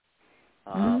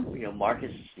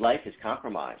 Marcus' life is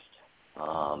compromised.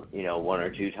 One or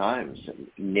two times.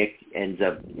 Nick ends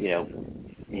up,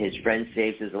 his friend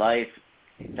saves his life,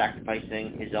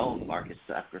 sacrificing his own. Marcus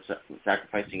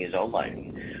sacrificing his own life.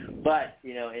 But,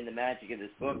 in the magic of this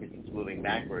book, it's moving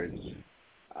backwards.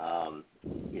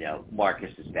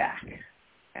 Marcus is back.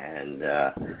 And,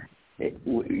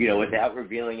 without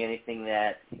revealing anything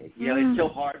that, it's so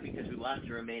hard because we want it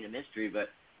to remain a mystery, but,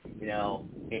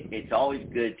 it's always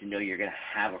good to know you're going to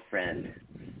have a friend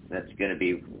that's going to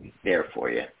be there for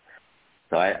you.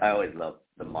 So I always love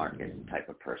the Marcus type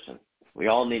of person. We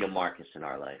all need a Marcus in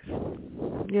our life.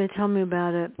 Yeah, tell me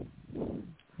about it.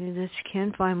 You just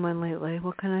can't find one lately.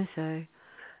 What can I say?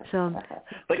 So,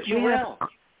 but you will.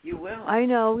 You will. I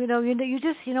know. You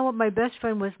know what? My best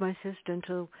friend was my sister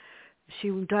until she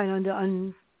died under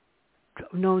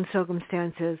unknown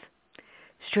circumstances,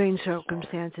 strange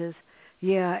circumstances.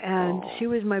 Yeah, and she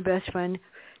was my best friend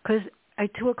because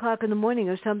at 2 o'clock in the morning,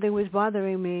 if something was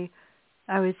bothering me,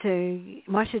 I would say,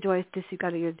 Masha Joyce,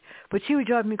 but she would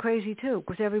drive me crazy too,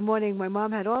 because every morning my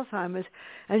mom had Alzheimer's,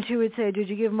 and she would say, did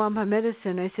you give Mom her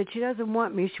medicine? I said, she doesn't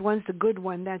want me. She wants the good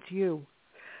one, that's you,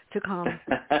 to come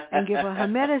and give her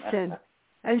medicine.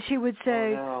 And she would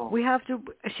say, we have to,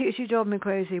 she drove me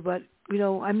crazy, but,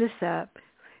 I miss that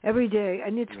every day.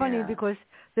 And it's funny because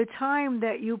the time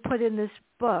that you put in this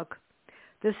book,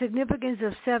 the significance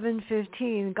of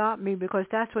 7:15 got me because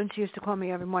that's when she used to call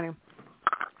me every morning.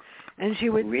 And she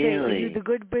would say, are you the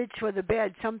good bitch or the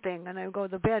bad something? And I would go,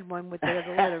 the bad one with the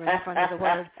other letter in front of the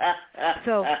word.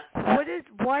 So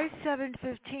why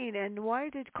 7:15? And why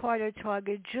did Carter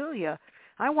target Julia?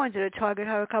 I wanted to target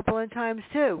her a couple of times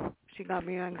too. She got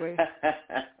me angry.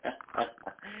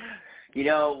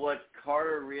 What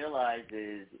Carter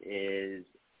realizes is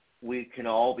we can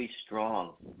all be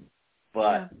strong,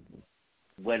 but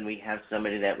when we have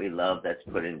somebody that we love that's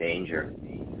put in danger,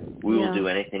 we will do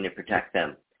anything to protect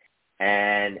them.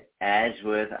 And as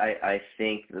with, I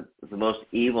think the most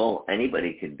evil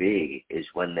anybody could be is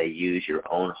when they use your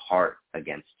own heart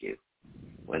against you,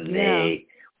 when they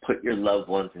put your loved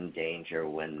ones in danger,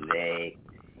 when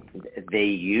they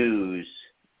use,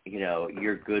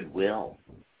 your goodwill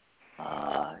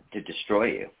to destroy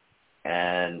you.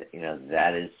 And,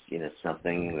 that is,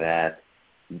 something that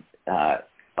a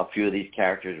few of these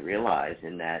characters realize,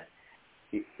 in that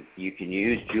you can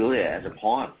use Julia as a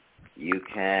pawn. You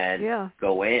can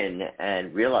go in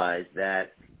and realize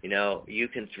that, you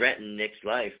can threaten Nick's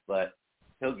life, but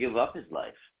he'll give up his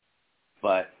life.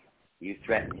 But you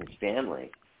threaten his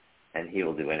family, and he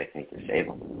will do anything to save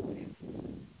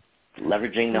him.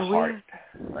 Leveraging the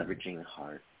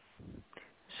heart.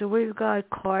 So we've got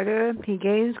Carter. He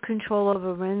gains control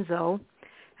over Renzo.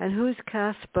 And who's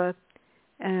Casper?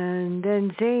 And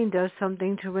then Zane does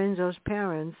something to Renzo's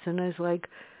parents. And I was like,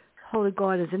 holy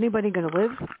God, is anybody going to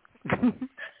live?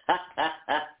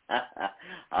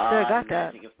 I got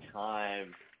that.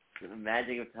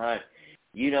 Magic of time.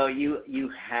 You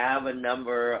have a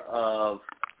number of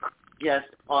just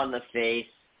on the face,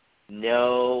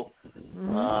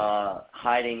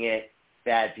 hiding it,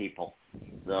 bad people.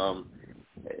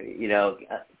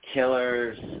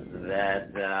 Killers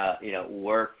that,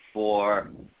 work for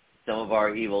some of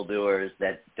our evildoers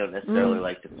that don't necessarily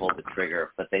like to pull the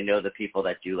trigger, but they know the people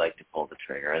that do like to pull the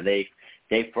trigger. And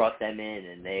they've brought them in,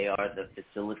 and they are the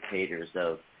facilitators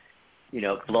of,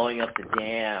 blowing up the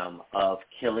dam, of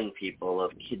killing people,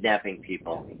 of kidnapping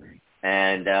people.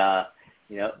 And,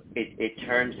 it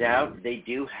turns out they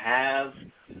do have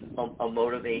a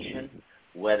motivation,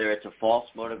 whether it's a false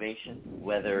motivation,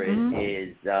 whether it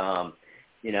is,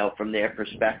 from their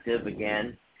perspective,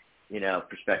 again,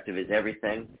 perspective is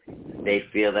everything. They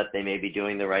feel that they may be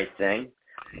doing the right thing,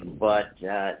 but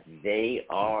they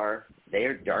are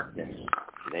darkness.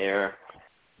 They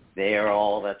are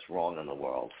all that's wrong in the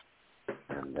world.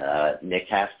 And Nick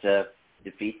has to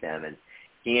defeat them, and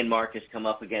he and Marcus come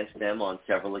up against them on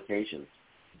several occasions.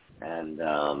 And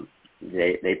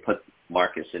they put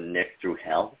Marcus and Nick through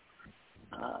hell.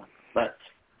 But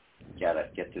you got to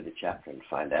get through the chapter and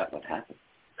find out what happens.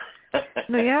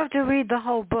 No, you have to read the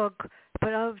whole book.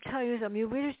 But I'll tell you something. You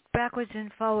read it backwards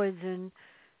and forwards, and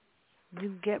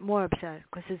you get more upset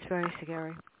because it's very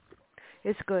scary.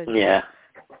 It's good. Yeah.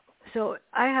 So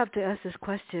I have to ask this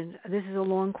question. This is a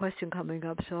long question coming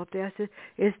up, so I have to ask it.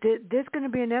 There's going to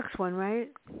be a next one, right?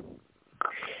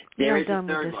 There is a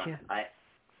third one. I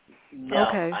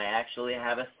actually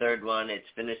have a third one. It's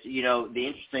finished. The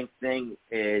interesting thing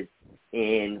is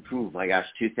in,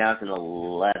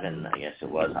 2011, I guess it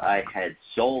was, I had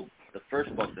sold the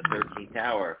first book, The 13th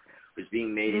Hour, was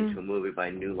being made into a movie by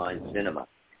New Line Cinema.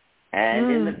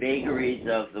 And in the vagaries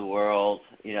of the world,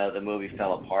 the movie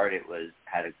fell apart. It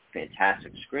had a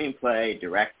fantastic screenplay,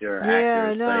 director,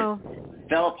 actors, but it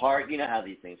fell apart. You know how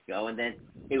these things go. And then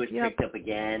it was picked up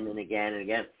again and again and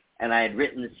again. And I had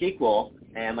written the sequel,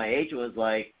 and my agent was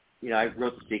like, I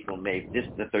wrote the sequel, maybe this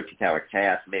is the 13th Hour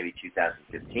Chaos, maybe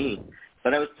 2015.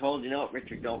 But I was told,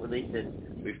 Richard, don't release it.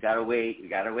 We've got to wait.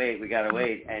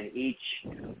 And each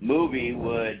movie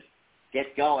would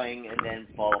get going and then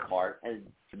fall apart. And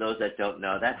for those that don't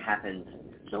know, that happens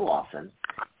so often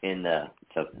in the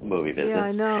movie business. Yeah,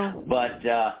 I know. But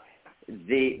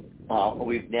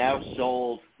we've now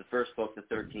sold the first book, The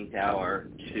 13th Hour,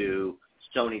 to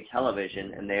Sony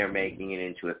Television, and they are making it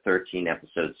into a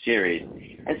 13-episode series.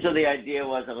 And so the idea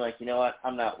was, I'm like, you know what?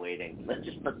 I'm not waiting. Let's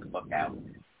just put the book out.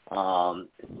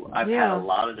 I've had a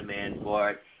lot of demand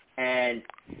for it. And,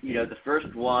 the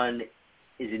first one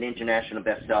is an international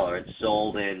bestseller. It's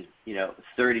sold in,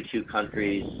 32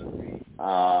 countries.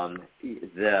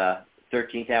 The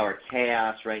 13th Hour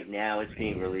Chaos right now, it's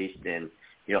being released in,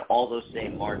 all those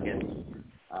same markets.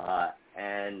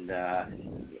 And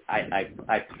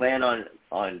I plan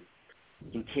on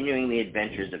continuing the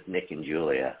adventures of Nick and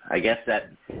Julia. I guess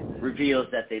that reveals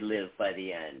that they live by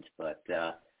the end, but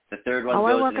the third one goes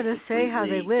I'm not in going to say how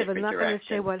they live. I'm not going to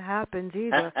say what happens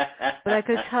either. But I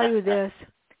could tell you this.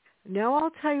 Now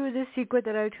I'll tell you the secret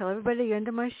that I tell everybody at the end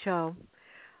of my show.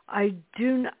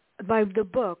 The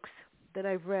books that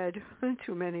I've read,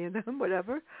 too many of them,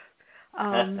 whatever.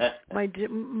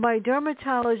 My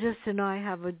dermatologist and I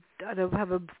have a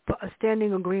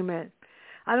standing agreement.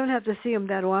 I don't have to see him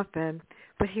that often,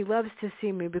 but he loves to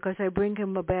see me because I bring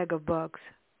him a bag of books.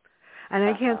 And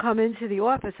I can't come into the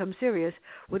office, I'm serious,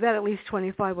 without at least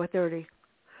 25 or 30.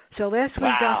 So last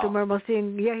week, Dr.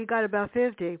 Mermelstein, he got about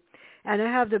 50. And I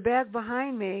have the bag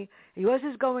behind me. Yours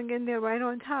is going in there right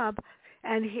on top,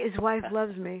 and his wife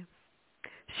loves me.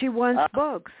 She wants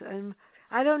books, and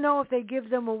I don't know if they give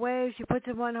them away. She puts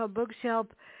them on her bookshelf.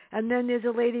 And then there's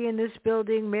a lady in this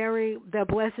building, Mary, that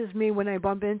blesses me when I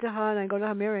bump into her. And I go to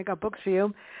her, Mary, I got books for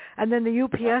you. And then the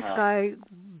UPS guy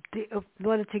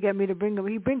wanted to get me to bring them.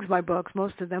 He brings my books,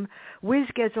 most of them. Wiz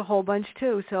gets a whole bunch,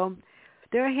 too. So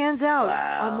there are hands out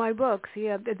on my books.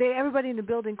 Yeah, everybody in the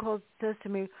building says to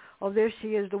me, oh, there she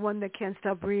is, the one that can't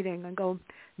stop reading. I go,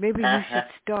 maybe you should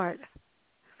start.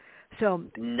 So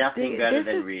nothing better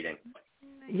than reading.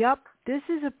 Yep. This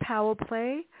is a power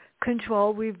play,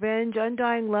 control, revenge,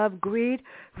 undying love, greed,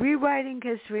 rewriting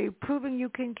history, proving you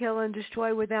can kill and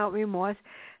destroy without remorse.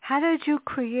 How did you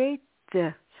create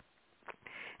this?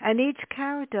 And each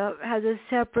character has a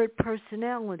separate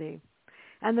personality.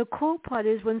 And the cool part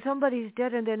is when somebody's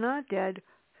dead and they're not dead,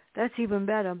 that's even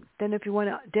better. Then if you want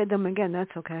to dead them again,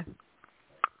 that's okay.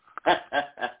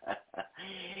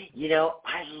 You know,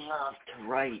 I love to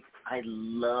write. I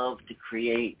love to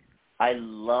create. I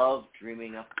love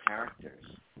dreaming up characters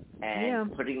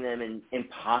and putting them in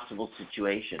impossible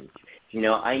situations. You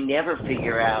know, I never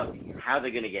figure out how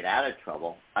they're going to get out of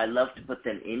trouble. I love to put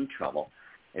them in trouble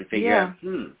and figure out,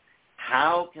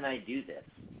 how can I do this?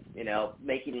 You know,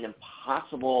 making an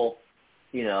impossible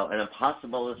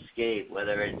escape,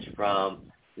 whether it's from,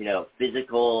 you know,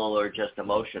 physical or just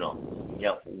emotional. You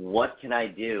know, what can I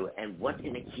do? And what's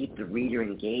going to keep the reader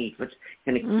engaged? What's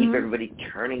going to keep everybody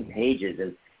turning pages?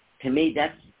 And to me,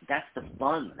 that's the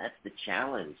fun. That's the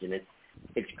challenge. And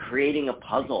it's creating a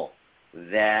puzzle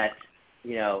that,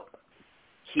 you know,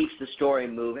 keeps the story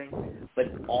moving, but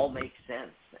it all makes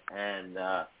sense. And,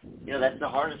 you know, that's the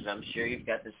hardest. I'm sure you've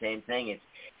got the same thing. It's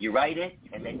you write it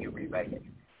and then you rewrite it,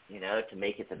 you know, to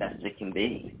make it the best it can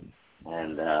be.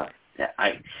 And,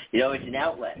 it's an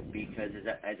outlet because,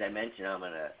 as I mentioned, I'm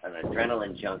an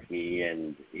adrenaline junkie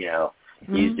and, you know,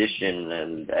 musician,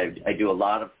 and I do a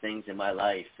lot of things in my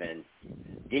life, and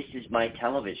this is my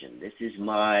television. This is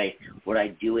what I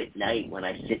do at night when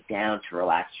I sit down to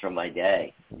relax from my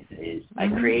day, is I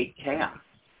create chaos.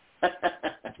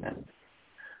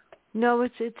 No,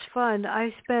 it's fun.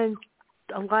 I spent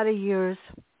a lot of years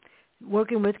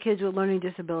working with kids with learning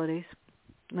disabilities,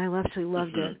 and I absolutely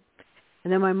loved it.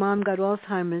 And then my mom got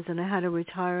Alzheimer's, and I had to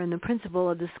retire, and the principal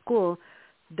of the school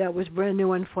that was brand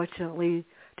new, unfortunately,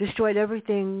 destroyed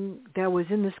everything that was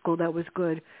in the school that was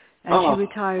good. And she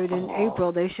retired in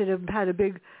April. They should have had a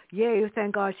big, yay,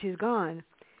 thank God she's gone.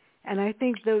 And I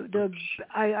think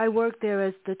I worked there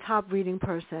as the top reading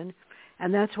person,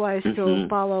 and that's why I still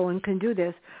follow and can do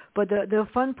this. But the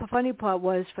funny part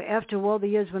was, after all the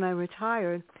years when I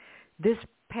retired, this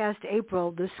past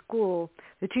April, the school,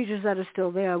 the teachers that are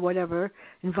still there, whatever,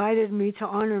 invited me to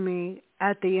honor me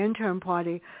at the intern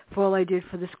party for all I did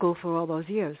for the school for all those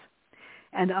years.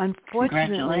 And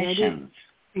unfortunately,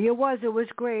 it was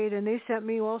great, and they sent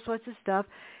me all sorts of stuff.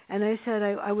 And I said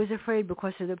I was afraid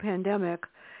because of the pandemic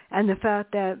and the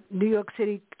fact that New York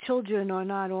City children are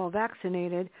not all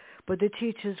vaccinated, but the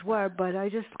teachers were. But I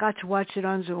just got to watch it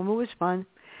on Zoom. It was fun.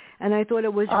 And I thought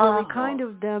it was really kind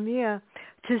of them,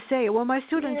 to say, well, my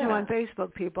students are on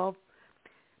Facebook, people.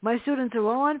 My students are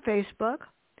all on Facebook,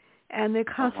 and they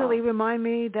constantly remind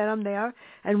me that I'm there.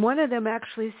 And one of them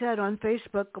actually said on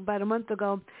Facebook about a month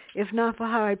ago, if not for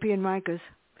her, I'd be in Rikers.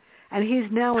 And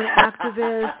he's now an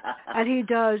activist, and he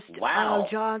does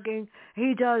jogging.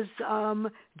 He does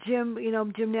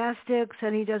gymnastics,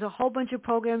 and he does a whole bunch of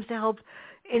programs to help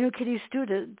inner city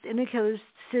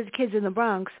kids in the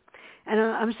Bronx. And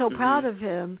I'm so proud of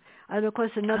him. And, of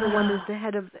course, another one is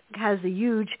has a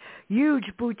huge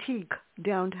boutique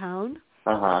downtown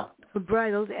with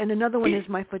bridals. And another one is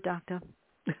my foot doctor.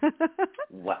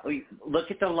 Wow.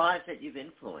 Look at the lives that you've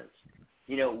influenced.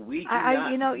 You know, we do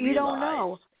you don't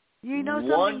know. You know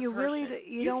something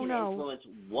you don't know. You can influence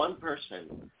one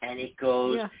person, and it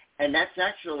goes, and that's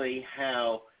actually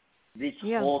how this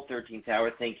whole 13th hour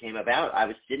thing came about. I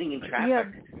was sitting in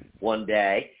traffic one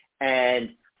day, and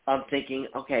I'm thinking,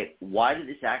 okay, why did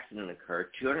this accident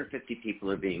occur? 250 people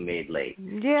are being made late.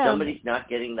 Yeah. Somebody's not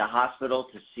getting the hospital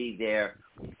to see their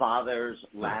father's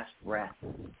last breath.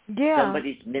 Yeah.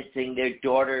 Somebody's missing their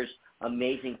daughter's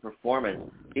amazing performance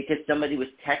because somebody was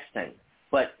texting.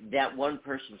 But that one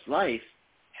person's life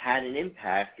had an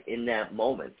impact in that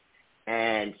moment.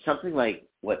 And something like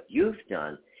what you've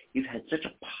done, you've had such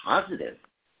a positive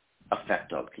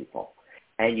effect on people.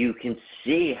 And you can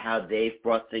see how they've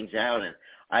brought things out. And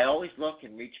I always look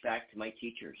and reach back to my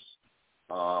teachers.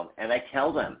 And I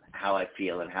tell them how I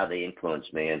feel and how they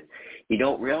influence me. And you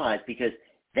don't realize, because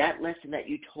that lesson that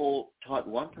you taught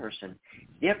one person,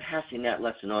 they're passing that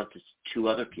lesson on to 2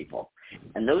 other people.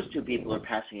 And those 2 people are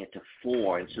passing it to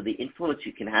 4. And so the influence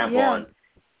you can have on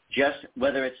just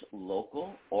whether it's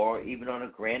local or even on a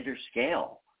grander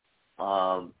scale,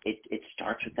 it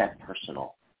starts with that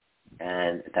personal,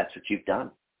 and that's what you've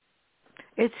done.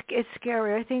 It's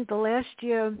scary. I think the last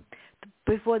year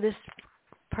before this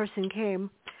person came,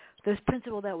 this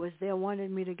principal that was there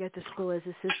wanted me to get to school as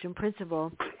assistant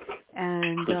principal,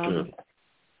 and the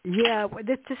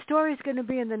story's going to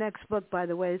be in the next book, by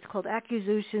the way. It's called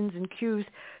Accusations and Cues.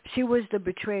 She was the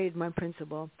betrayed, my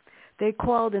principal. They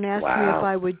called and asked me if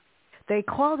I would. They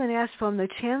called and asked from the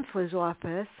chancellor's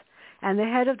office and the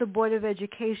head of the Board of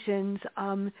Education's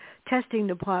testing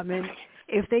department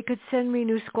if they could send me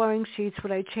new scoring sheets.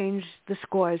 Would I change the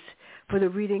scores for the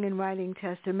reading and writing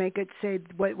test and make it say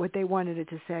what they wanted it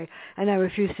to say? And I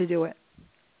refused to do it.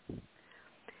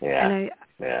 Yeah.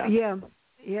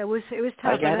 It was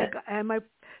tough.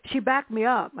 She backed me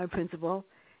up, my principal,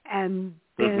 and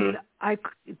then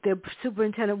the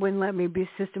superintendent wouldn't let me be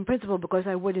assistant principal because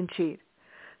I wouldn't cheat.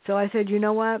 So I said, you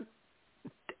know what?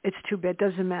 It's too bad.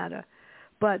 Doesn't matter.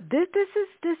 But this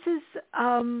is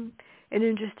an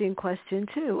interesting question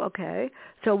too. Okay,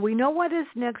 so we know what is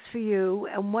next for you,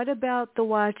 and what about the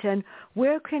watch? And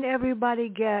where can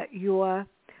everybody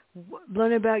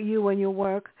learn about you and your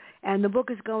work? And the book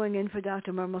is going in for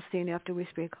Dr. Mermelstein after we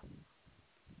speak.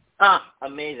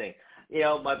 Amazing.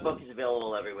 My book is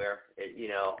available everywhere.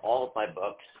 All of my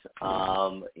books,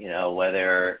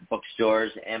 whether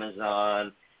bookstores,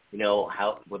 Amazon,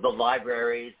 with the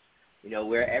libraries,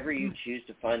 wherever you choose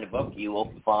to find a book, you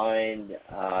will find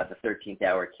the 13th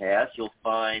Hour Chaos. You'll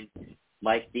find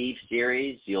my Thief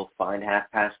series. You'll find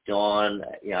Half Past Dawn.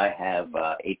 I have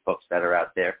 8 books that are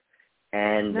out there.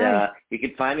 And you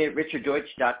can find me at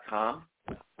richarddoetsch.com.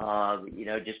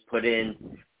 Just put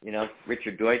in,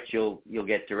 Richard Doetsch. You'll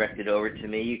get directed over to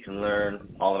me. You can learn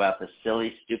all about the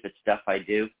silly, stupid stuff I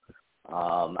do.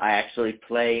 I actually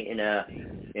play in a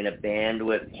band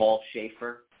with Paul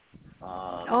Schaefer.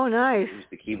 Nice. Who's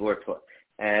the keyboard player.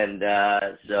 And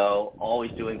so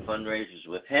always doing fundraisers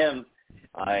with him.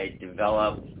 I've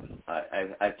developed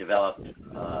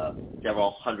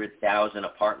several 100,000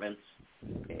 apartments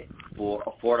for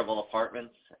affordable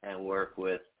apartments, and work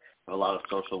with a lot of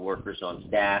social workers on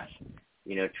staff,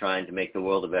 trying to make the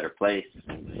world a better place.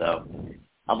 So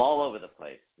I'm all over the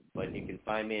place, but you can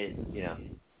find me at,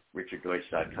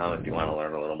 richarddoetsch.com if you want to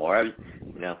learn a little more.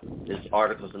 There's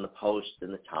articles in the Post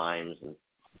and the Times and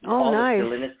all nice. the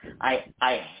silliness.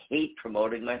 I hate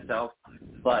promoting myself,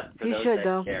 but for those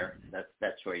that care,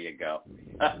 that's where you go.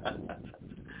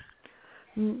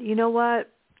 You know what?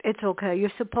 It's okay.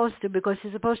 You're supposed to, because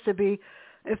you're supposed to be.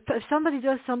 If somebody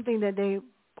does something that they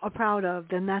are proud of,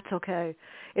 then that's okay.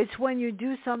 It's when you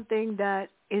do something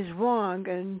that is wrong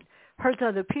and hurts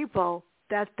other people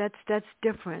that's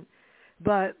different.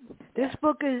 But this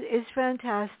book is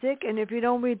fantastic, and if you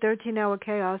don't read 13 Hour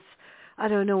Chaos, I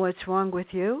don't know what's wrong with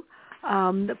you.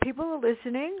 The people are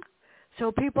listening,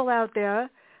 so people out there,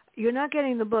 you're not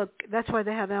getting the book. That's why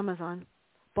they have Amazon,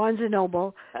 Barnes &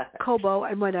 Noble, Kobo,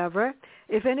 and whatever.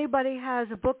 If anybody has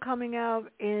a book coming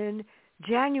out in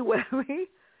January,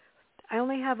 I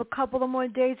only have a couple of more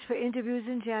dates for interviews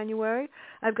in January.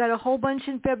 I've got a whole bunch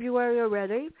in February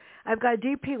already. I've got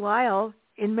D.P. Lyle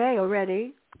in May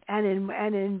already, and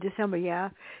in December, yeah.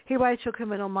 He writes for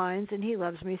Criminal Minds, and he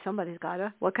loves me. Somebody's got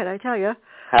to. What can I tell you?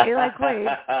 They like great.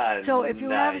 So if you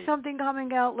have something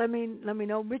coming out, let me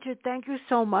know. Richard, thank you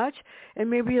so much, and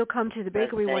maybe you'll come to the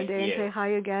bakery one day and say hi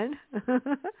again.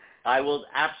 I will,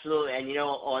 absolutely. And,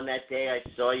 on that day I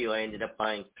saw you, I ended up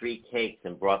buying 3 cakes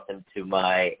and brought them to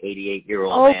my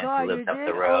 88-year-old man who lived up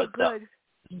the road. Oh, good.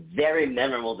 So, very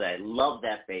memorable day. Love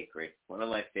that bakery. One of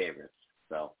my favorites.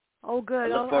 So. Oh,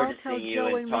 good. I look forward to I'll seeing tell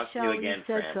you Joe and talk to you again,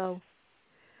 said Fran. so.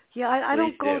 Yeah, I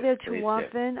don't go there too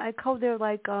often. I go there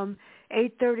like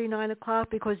 8:30, 9 o'clock,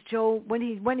 because Joe, when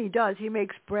he does, he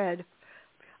makes bread,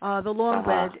 the long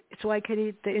bread, so I can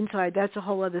eat the inside. That's a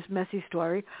whole other messy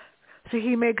story. So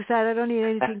he makes that. I don't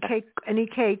eat any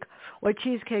cake or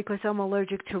cheesecake, because I'm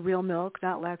allergic to real milk,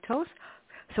 not lactose.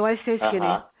 So I stay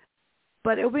skinny.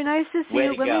 But it'll be nice to see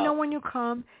you. Let me know when you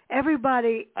come.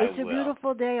 Everybody, it's a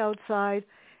beautiful day outside.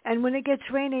 And when it gets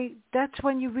rainy, that's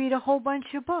when you read a whole bunch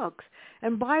of books.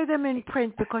 And buy them in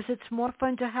print, because it's more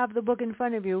fun to have the book in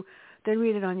front of you than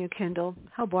read it on your Kindle.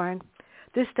 How boring.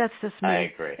 That's just me.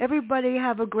 I agree. Everybody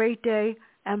have a great day,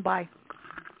 and bye.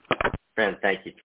 Fran, thank you.